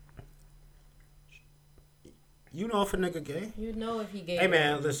 You know if a nigga gay. You know if he gay. Hey,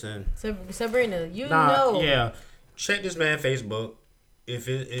 man, listen. Sabrina, know. Yeah. Check this man Facebook. If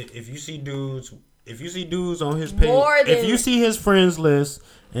you see dudes on his page, if you see his friends list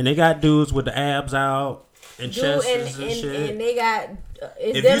and they got dudes with the abs out and chests and shit, and they got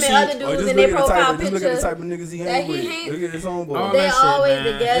other dudes in their profile picture. Just look at the type of niggas he hang with. Look at his own boy. They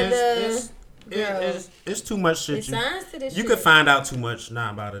always together. It's too much shit. You could find out too much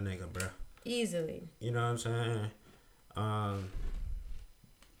now about a nigga, bro. Easily. You know what I'm saying?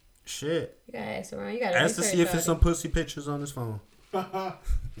 Shit. You gotta ask around. You gotta ask to see if there's some pussy pictures on his phone. Y'all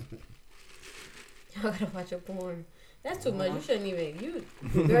gotta watch your porn. That's too much. You shouldn't even.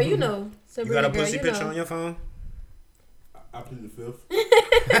 Girl, you know. Sabrina, you got a pussy picture on your phone? I plead the fifth.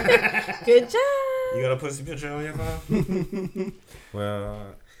 Good job. You got a pussy picture on your phone?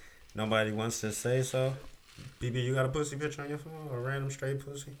 Well, nobody wants to say so. BB, you got a pussy picture on your phone? A random straight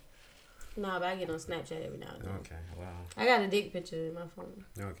pussy? No, but I get on Snapchat every now and then. Okay, wow. I got a dick picture in my phone.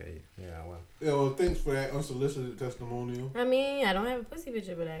 Okay, yeah, well. Yeah, well, thanks for that unsolicited testimonial. I mean, I don't have a pussy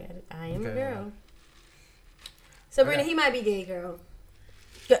picture, but I am a girl. Sabrina, he might be gay, girl.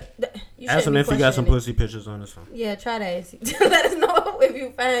 Ask him if he got some pussy pictures on his phone. Yeah, try that. Let us know if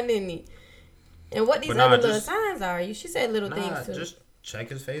you find any. And what these other little signs are. She said little things too. Just check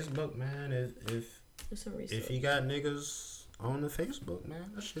his Facebook, man. If he got niggas on the Facebook,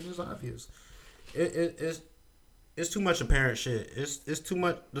 man, that shit is obvious. It's too much apparent shit. It's too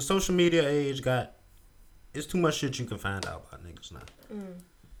much. The social media age it's too much shit you can find out about niggas now. You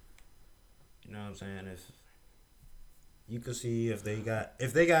know what I'm saying? If you can see if they got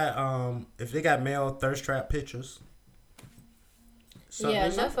male thirst trap pictures. Yeah,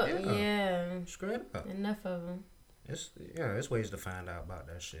 enough of them. Yeah, straight up. Enough of them. It's ways to find out about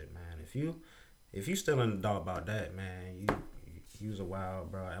that shit, man. If you still in the dark about that, man, you's a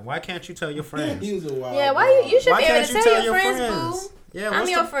wild bro. And why can't you tell your friends? You's a wild. Yeah, why you should be able to tell your friends, boo. Yeah, I'm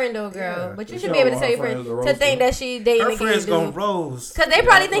your friend though, girl. Yeah. But you should be able to tell your friends to think that she dating a gay dude. Her friends gonna rose. Cause they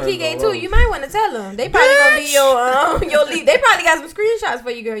probably think he gay too. You might want to tell them. They probably gonna be your lead. They probably got some screenshots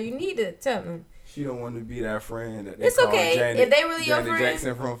for you, girl. You need to tell them. She don't want to be that friend that they it's call okay Janet, if they really Janet your friend.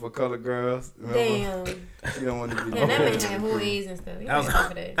 Jackson from For Color Girls. Damn. She don't want to be. Yeah, that man had whole A's and stuff.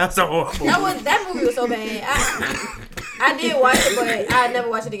 That's so horrible. That movie was so bad. I did watch it, but I never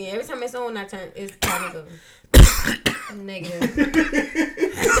watch it again. Every time it's on, it's kind of negative.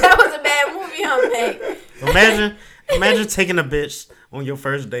 That was a bad movie, huh, Imagine taking a bitch on your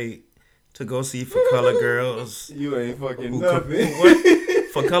first date to go see For Color Girls. You ain't fucking nothing.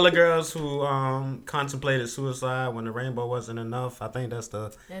 For color girls who contemplated suicide when the rainbow wasn't enough, I think that's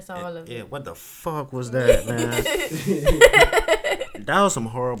all of it. Yeah, what the fuck was that, man? That was some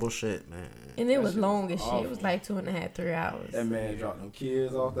horrible shit, man. And it was long as shit. It was like 2.5, 3 hours. That man dropped them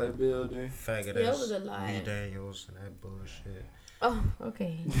kids off that building. Faggot that was a lot. Lee Daniels and that bullshit. Oh,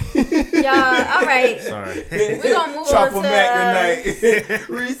 okay. Y'all, all right. Sorry. We're going to move Chopper on to... Mac tonight.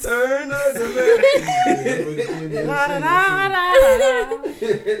 Return of the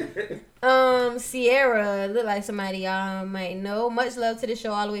Mac. Sierra, look like somebody y'all might know. Much love to the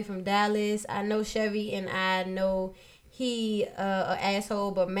show all the way from Dallas. I know Chevy and I know he an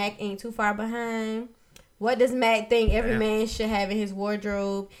asshole, but Mac ain't too far behind. What does Mac think every man should have in his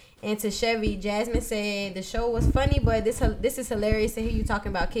wardrobe? And to Chevy, Jasmine said the show was funny, but this is hilarious to hear you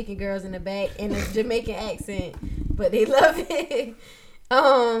talking about kicking girls in the back in a Jamaican accent, but they love it.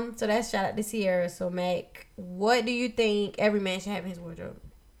 So that's shout out to Sierra. So Mac, what do you think every man should have in his wardrobe?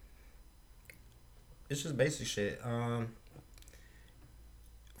 It's just basic shit.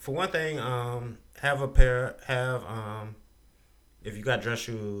 For one thing, if you got dress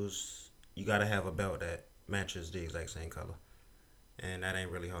shoes, you gotta have a belt that matches the exact same color. And that ain't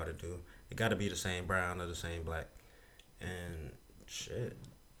really hard to do. It got to be the same brown or the same black. And shit,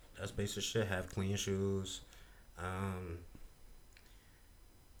 that's basic shit. Have clean shoes.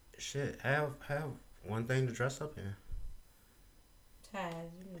 Have one thing to dress up in.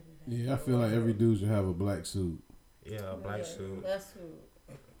 Yeah, I feel like every dude should have a black suit. Yeah, a black suit. That's suit.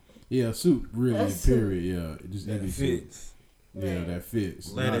 Yeah, a suit really, period. Yeah, just that any fits. Suit. Yeah, that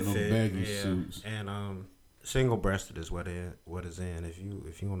fits. Let Not it no fit. baggy suits. And single breasted is what is in. If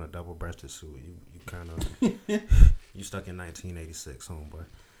you want a double breasted suit, you kind of you stuck in 1986, homeboy.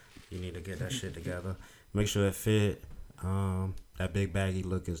 You need to get that shit together. Make sure it fit. That big baggy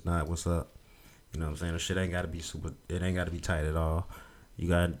look is not what's up. You know what I'm saying? The shit ain't gotta be super. It ain't gotta be tight at all. You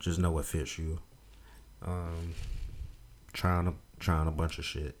gotta just know what fits you. Trying a bunch of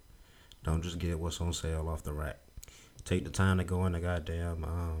shit. Don't just get what's on sale off the rack. Take the time to go in the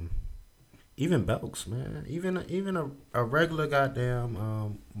goddamn even Belks, man. Even a regular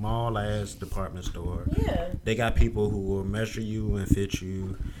goddamn mall ass department store. Yeah. They got people who will measure you and fit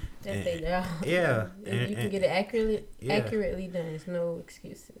you. If they do. Yeah. If you can get it accurately done. There's no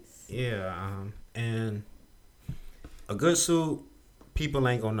excuses. Yeah. And a good suit, people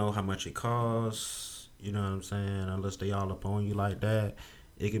ain't gonna know how much it costs. You know what I'm saying? Unless they all up on you like that.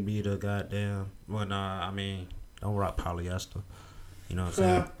 It could be the goddamn. Well, nah. I mean, don't rock polyester. You know what I'm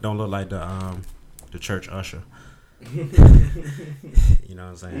saying? Don't look like the church usher. You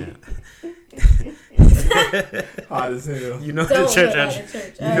know what I'm saying? Hot as hell. You know the church usher.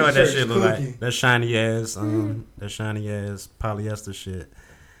 You know what that shit look like? That shiny ass polyester shit.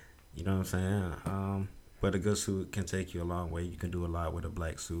 You know what I'm saying? But a good suit can take you a long way. You can do a lot with a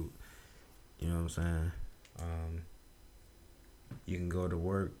black suit. You know what I'm saying? You can go to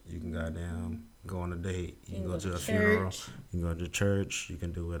work. You can goddamn go on a date. You can go to a funeral. You can go to church. You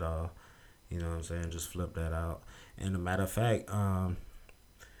can do it all. You know what I'm saying? Just flip that out. And a matter of fact,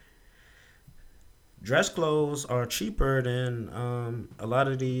 dress clothes are cheaper than a lot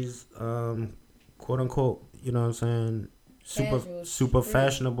of these quote unquote, you know what I'm saying, super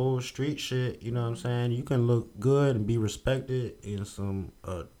fashionable street shit. You know what I'm saying? You can look good and be respected in some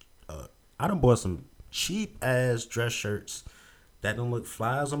I done bought some cheap ass dress shirts that don't look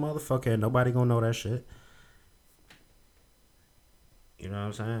fly as a motherfucker and nobody gonna know that shit. You know what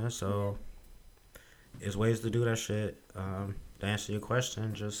I'm saying? So there's ways to do that shit. To answer your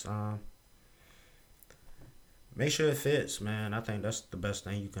question, just make sure it fits, man. I think that's the best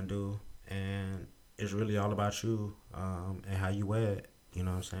thing you can do. And it's really all about you and how you wear it. You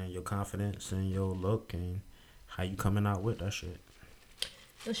know what I'm saying? Your confidence and your look and how you coming out with that shit.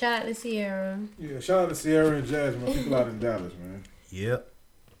 So shout out to Sierra. Yeah, shout out to Sierra and Jasmine. People out in Dallas, man. Yep.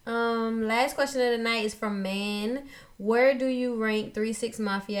 Last question of the night is from Man. Where do you rank 3 6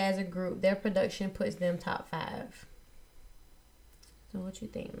 Mafia as a group? Their production puts them top 5. So what you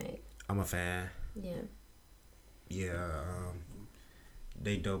think, Mac? I'm a fan. Yeah. Yeah,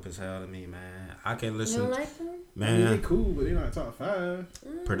 they dope as hell to me, man. I can listen. You don't like them? Man, I mean, they cool, but they not top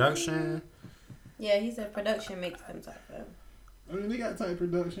 5. Production. Yeah, he said production makes them top 5. I mean, they got tight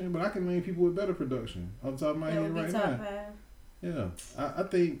production, but I can name people with better production off the top of my head right now. 5. Yeah, I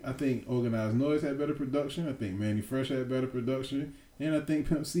think Organized Noise had better production. I think Manny Fresh had better production, and I think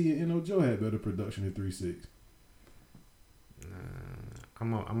Pimp C and N.O. Joe had better production than 3 6.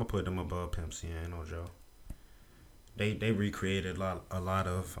 I'm gonna put them above Pimp C and N.O. Joe. They recreated a lot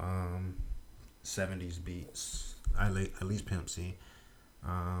of 70s beats. At least Pimp C.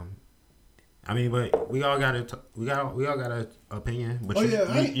 I mean, but we all got an opinion. But Oh,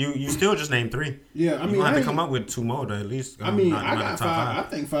 you still just named 3. Yeah, I mean, you have to come up with 2 more to at least. I mean, I got 5. I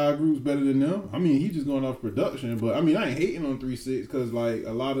think 5 groups better than them. I mean, he's just going off production, but I mean, I ain't hating on 3-6 because like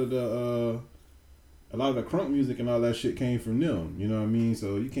a lot of the crunk music and all that shit came from them. You know what I mean?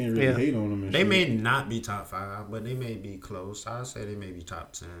 So you can't really hate on them. And they shit. may not be top 5, but they may be close. I'd say they may be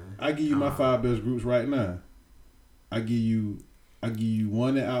top 10. I give you my 5 best groups right now. I give you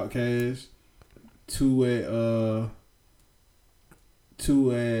 1 at Outkast, 2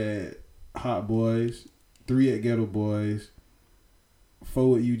 at Hot Boys, 3 at Ghetto Boys,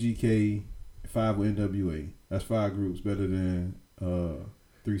 4 at UGK, 5 with NWA. That's 5 groups better than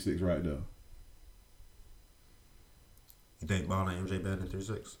 3-6 right there. You think Ball and MJ better than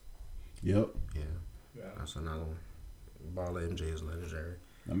 3-6? Yep. Yeah. That's another one. Ball and MJ is legendary.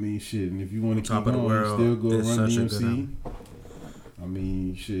 I mean, shit, and if you want to Top keep of the going, world, still go it's Run such a DMC. I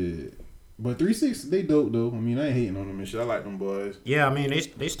mean, shit. But 3-6, they dope though. I mean, I ain't hating on them and shit. I like them boys. Yeah, I mean,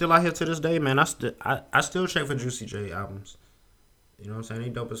 they still out here to this day, man. I still check for Juicy J albums. You know what I'm saying? They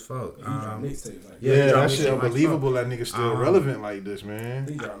dope as fuck. Yeah, that shit unbelievable. That nigga still relevant like this, man.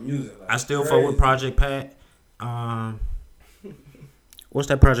 He drop music. I still fuck with Project Pat. What's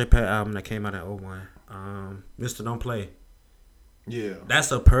that Project Pat album that came out in 2001? Mr. Don't Play. Yeah.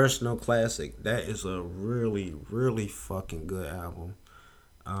 That's a personal classic. That is a really, really fucking good album.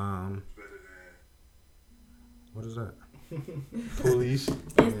 What is that? Police.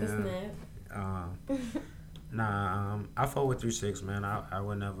 I fuck with 3-6, man. I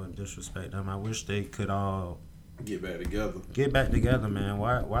would never disrespect them. I wish they could all get back together. Man.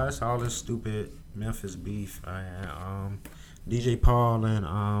 Why is all this stupid Memphis beef? DJ Paul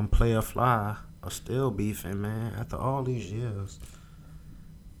and Player Fly are still beefing, man, after all these years.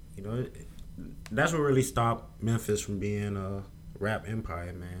 You know, that's what really stopped Memphis from being a rap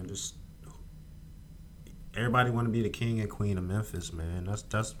empire, man. Just everybody want to be the king and queen of Memphis, man.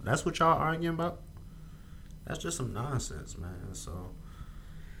 That's what y'all arguing about. That's just some nonsense, man. So,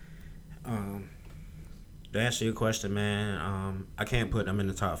 to answer your question, man, I can't put them in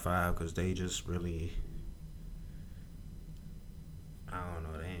the top 5 because they just really, I don't know,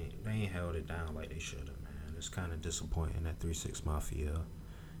 they ain't held it down like they should have, man. It's kind of disappointing that 3-6 Mafia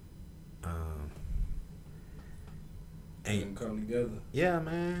ain't come together. Yeah,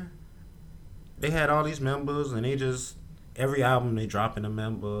 man. They had all these members and they just every album they dropping a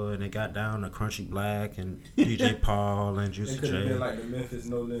member and they got down to Crunchy Black and DJ Paul and Juicy J. They could have been like the Memphis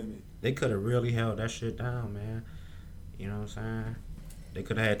No Limit. They could have really held that shit down, man. You know what I'm saying? They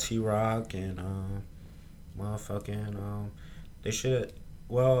could have had T-Rock and they should.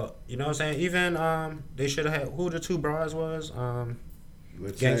 Well, you know what I'm saying? Even they should have had who the 2 bras was.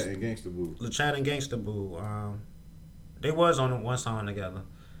 LaChat and Gangsta Boo. LaChat and Gangsta Boo. They was on one song together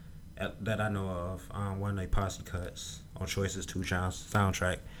that I know of. One of they posse cuts on Choices 2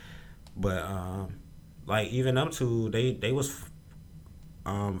 soundtrack. But like even them 2, they was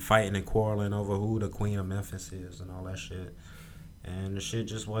fighting and quarreling over who the queen of Memphis is and all that shit. And the shit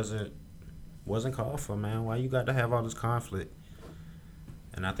just wasn't called for, man. Why you got to have all this conflict?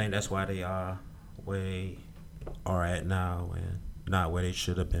 And I think that's why they are where they are at now and not where they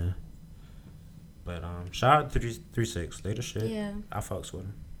should have been. But shout out to 3-6. They the shit. Yeah. I fucks with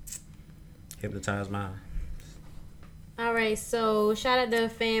them. Hypnotize Mind. All right, so shout out to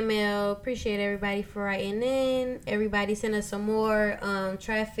Fan Mail. Appreciate everybody for writing in. Everybody send us some more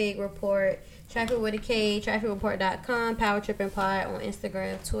traffic report. Traffic with a K, trafficreport.com, Power Tripping Pod on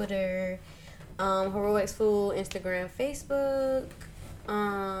Instagram, Twitter, Heroics Food, Instagram, Facebook.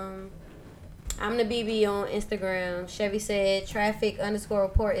 I'm the BB on Instagram. Chevy said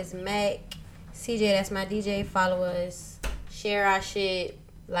traffic_report is Mac. CJ, that's my DJ. Follow us. Share our shit.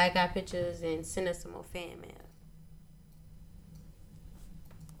 Like our pictures. And send us some more fan mail.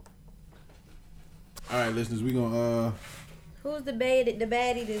 All right, listeners, we gonna Who's the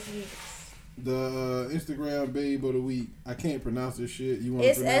baddie this week? The Instagram babe of the week. I can't pronounce this shit. You want?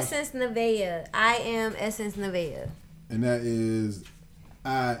 It's Essence Nevaeh. I am Essence Nevaeh. And that is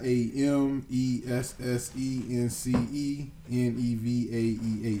IAMESSENCENEVAEH.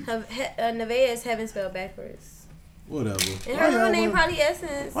 Nevaeh is heaven spelled backwards. Whatever. And her middle name probably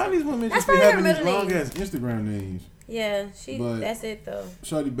Essence. Why these women That's just be probably her having these middle long name. ass Instagram names? Yeah, But that's it though.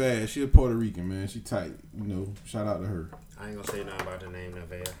 Shorty bad. She a Puerto Rican, man. She tight. You know, shout out to her. I ain't gonna say nothing about the name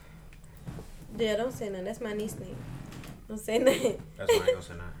Nevaeh. Yeah, don't say nothing. That's my niece name. Don't say nothing. That's why I ain't gonna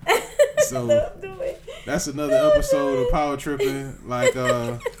say nothing. So Don't do it. that's another episode of Power Tripping. Like,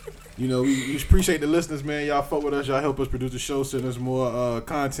 you know, we appreciate the listeners, man. Y'all fuck with us. Y'all help us produce the show. Send us more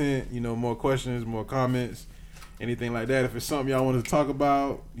content. You know, more questions, more comments. anything like that. If it's something y'all want to talk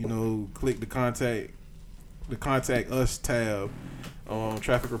about, you know, click the contact us tab on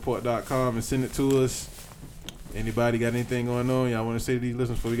trafficreport.com and send it to us. Anybody got anything going on y'all want to say to these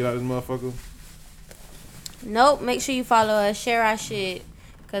listeners before we get out of this motherfucker? Nope. Make sure you follow us, share our shit,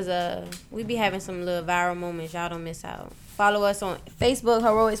 cause we be having some little viral moments. Y'all don't miss out. Follow us on Facebook,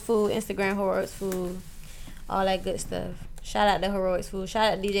 Heroics Food, Instagram, Heroics Food, all that good stuff. Shout out to Heroics Food.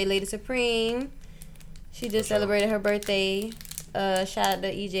 Shout out to DJ Lady Supreme. She just celebrated her birthday. Shout out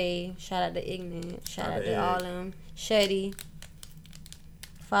to EJ. Shout out to Ignorant. Shout out to all them. Shetty.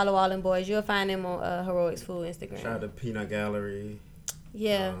 Follow all them boys. You'll find them on Heroics Food Instagram. Shout out to Peanut Gallery.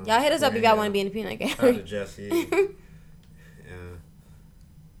 Yeah. Y'all hit us up if y'all want to be in the Peanut Gallery. Shout out to Jesse.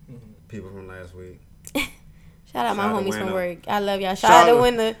 People from last week. Shout out my homies from work. I love y'all. Shout out to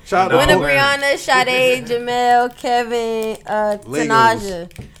Winner. Shout out to Brianna, Sade, Jamel, Kevin,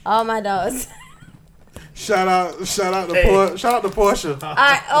 Tanaja. All my dogs. Shout out to Portia. Shout out to Portia. Shout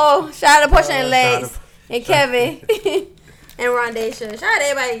out to Portia and Lex and Kevin and Rondesha. Shout out to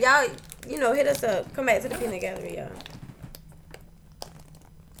everybody. Y'all, you know, hit us up. Come back to the Peanut Gallery, y'all.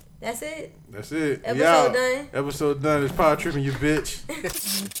 That's it. Episode done. Episode done. It's Power Tripping, you bitch.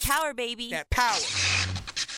 Power, baby. That power.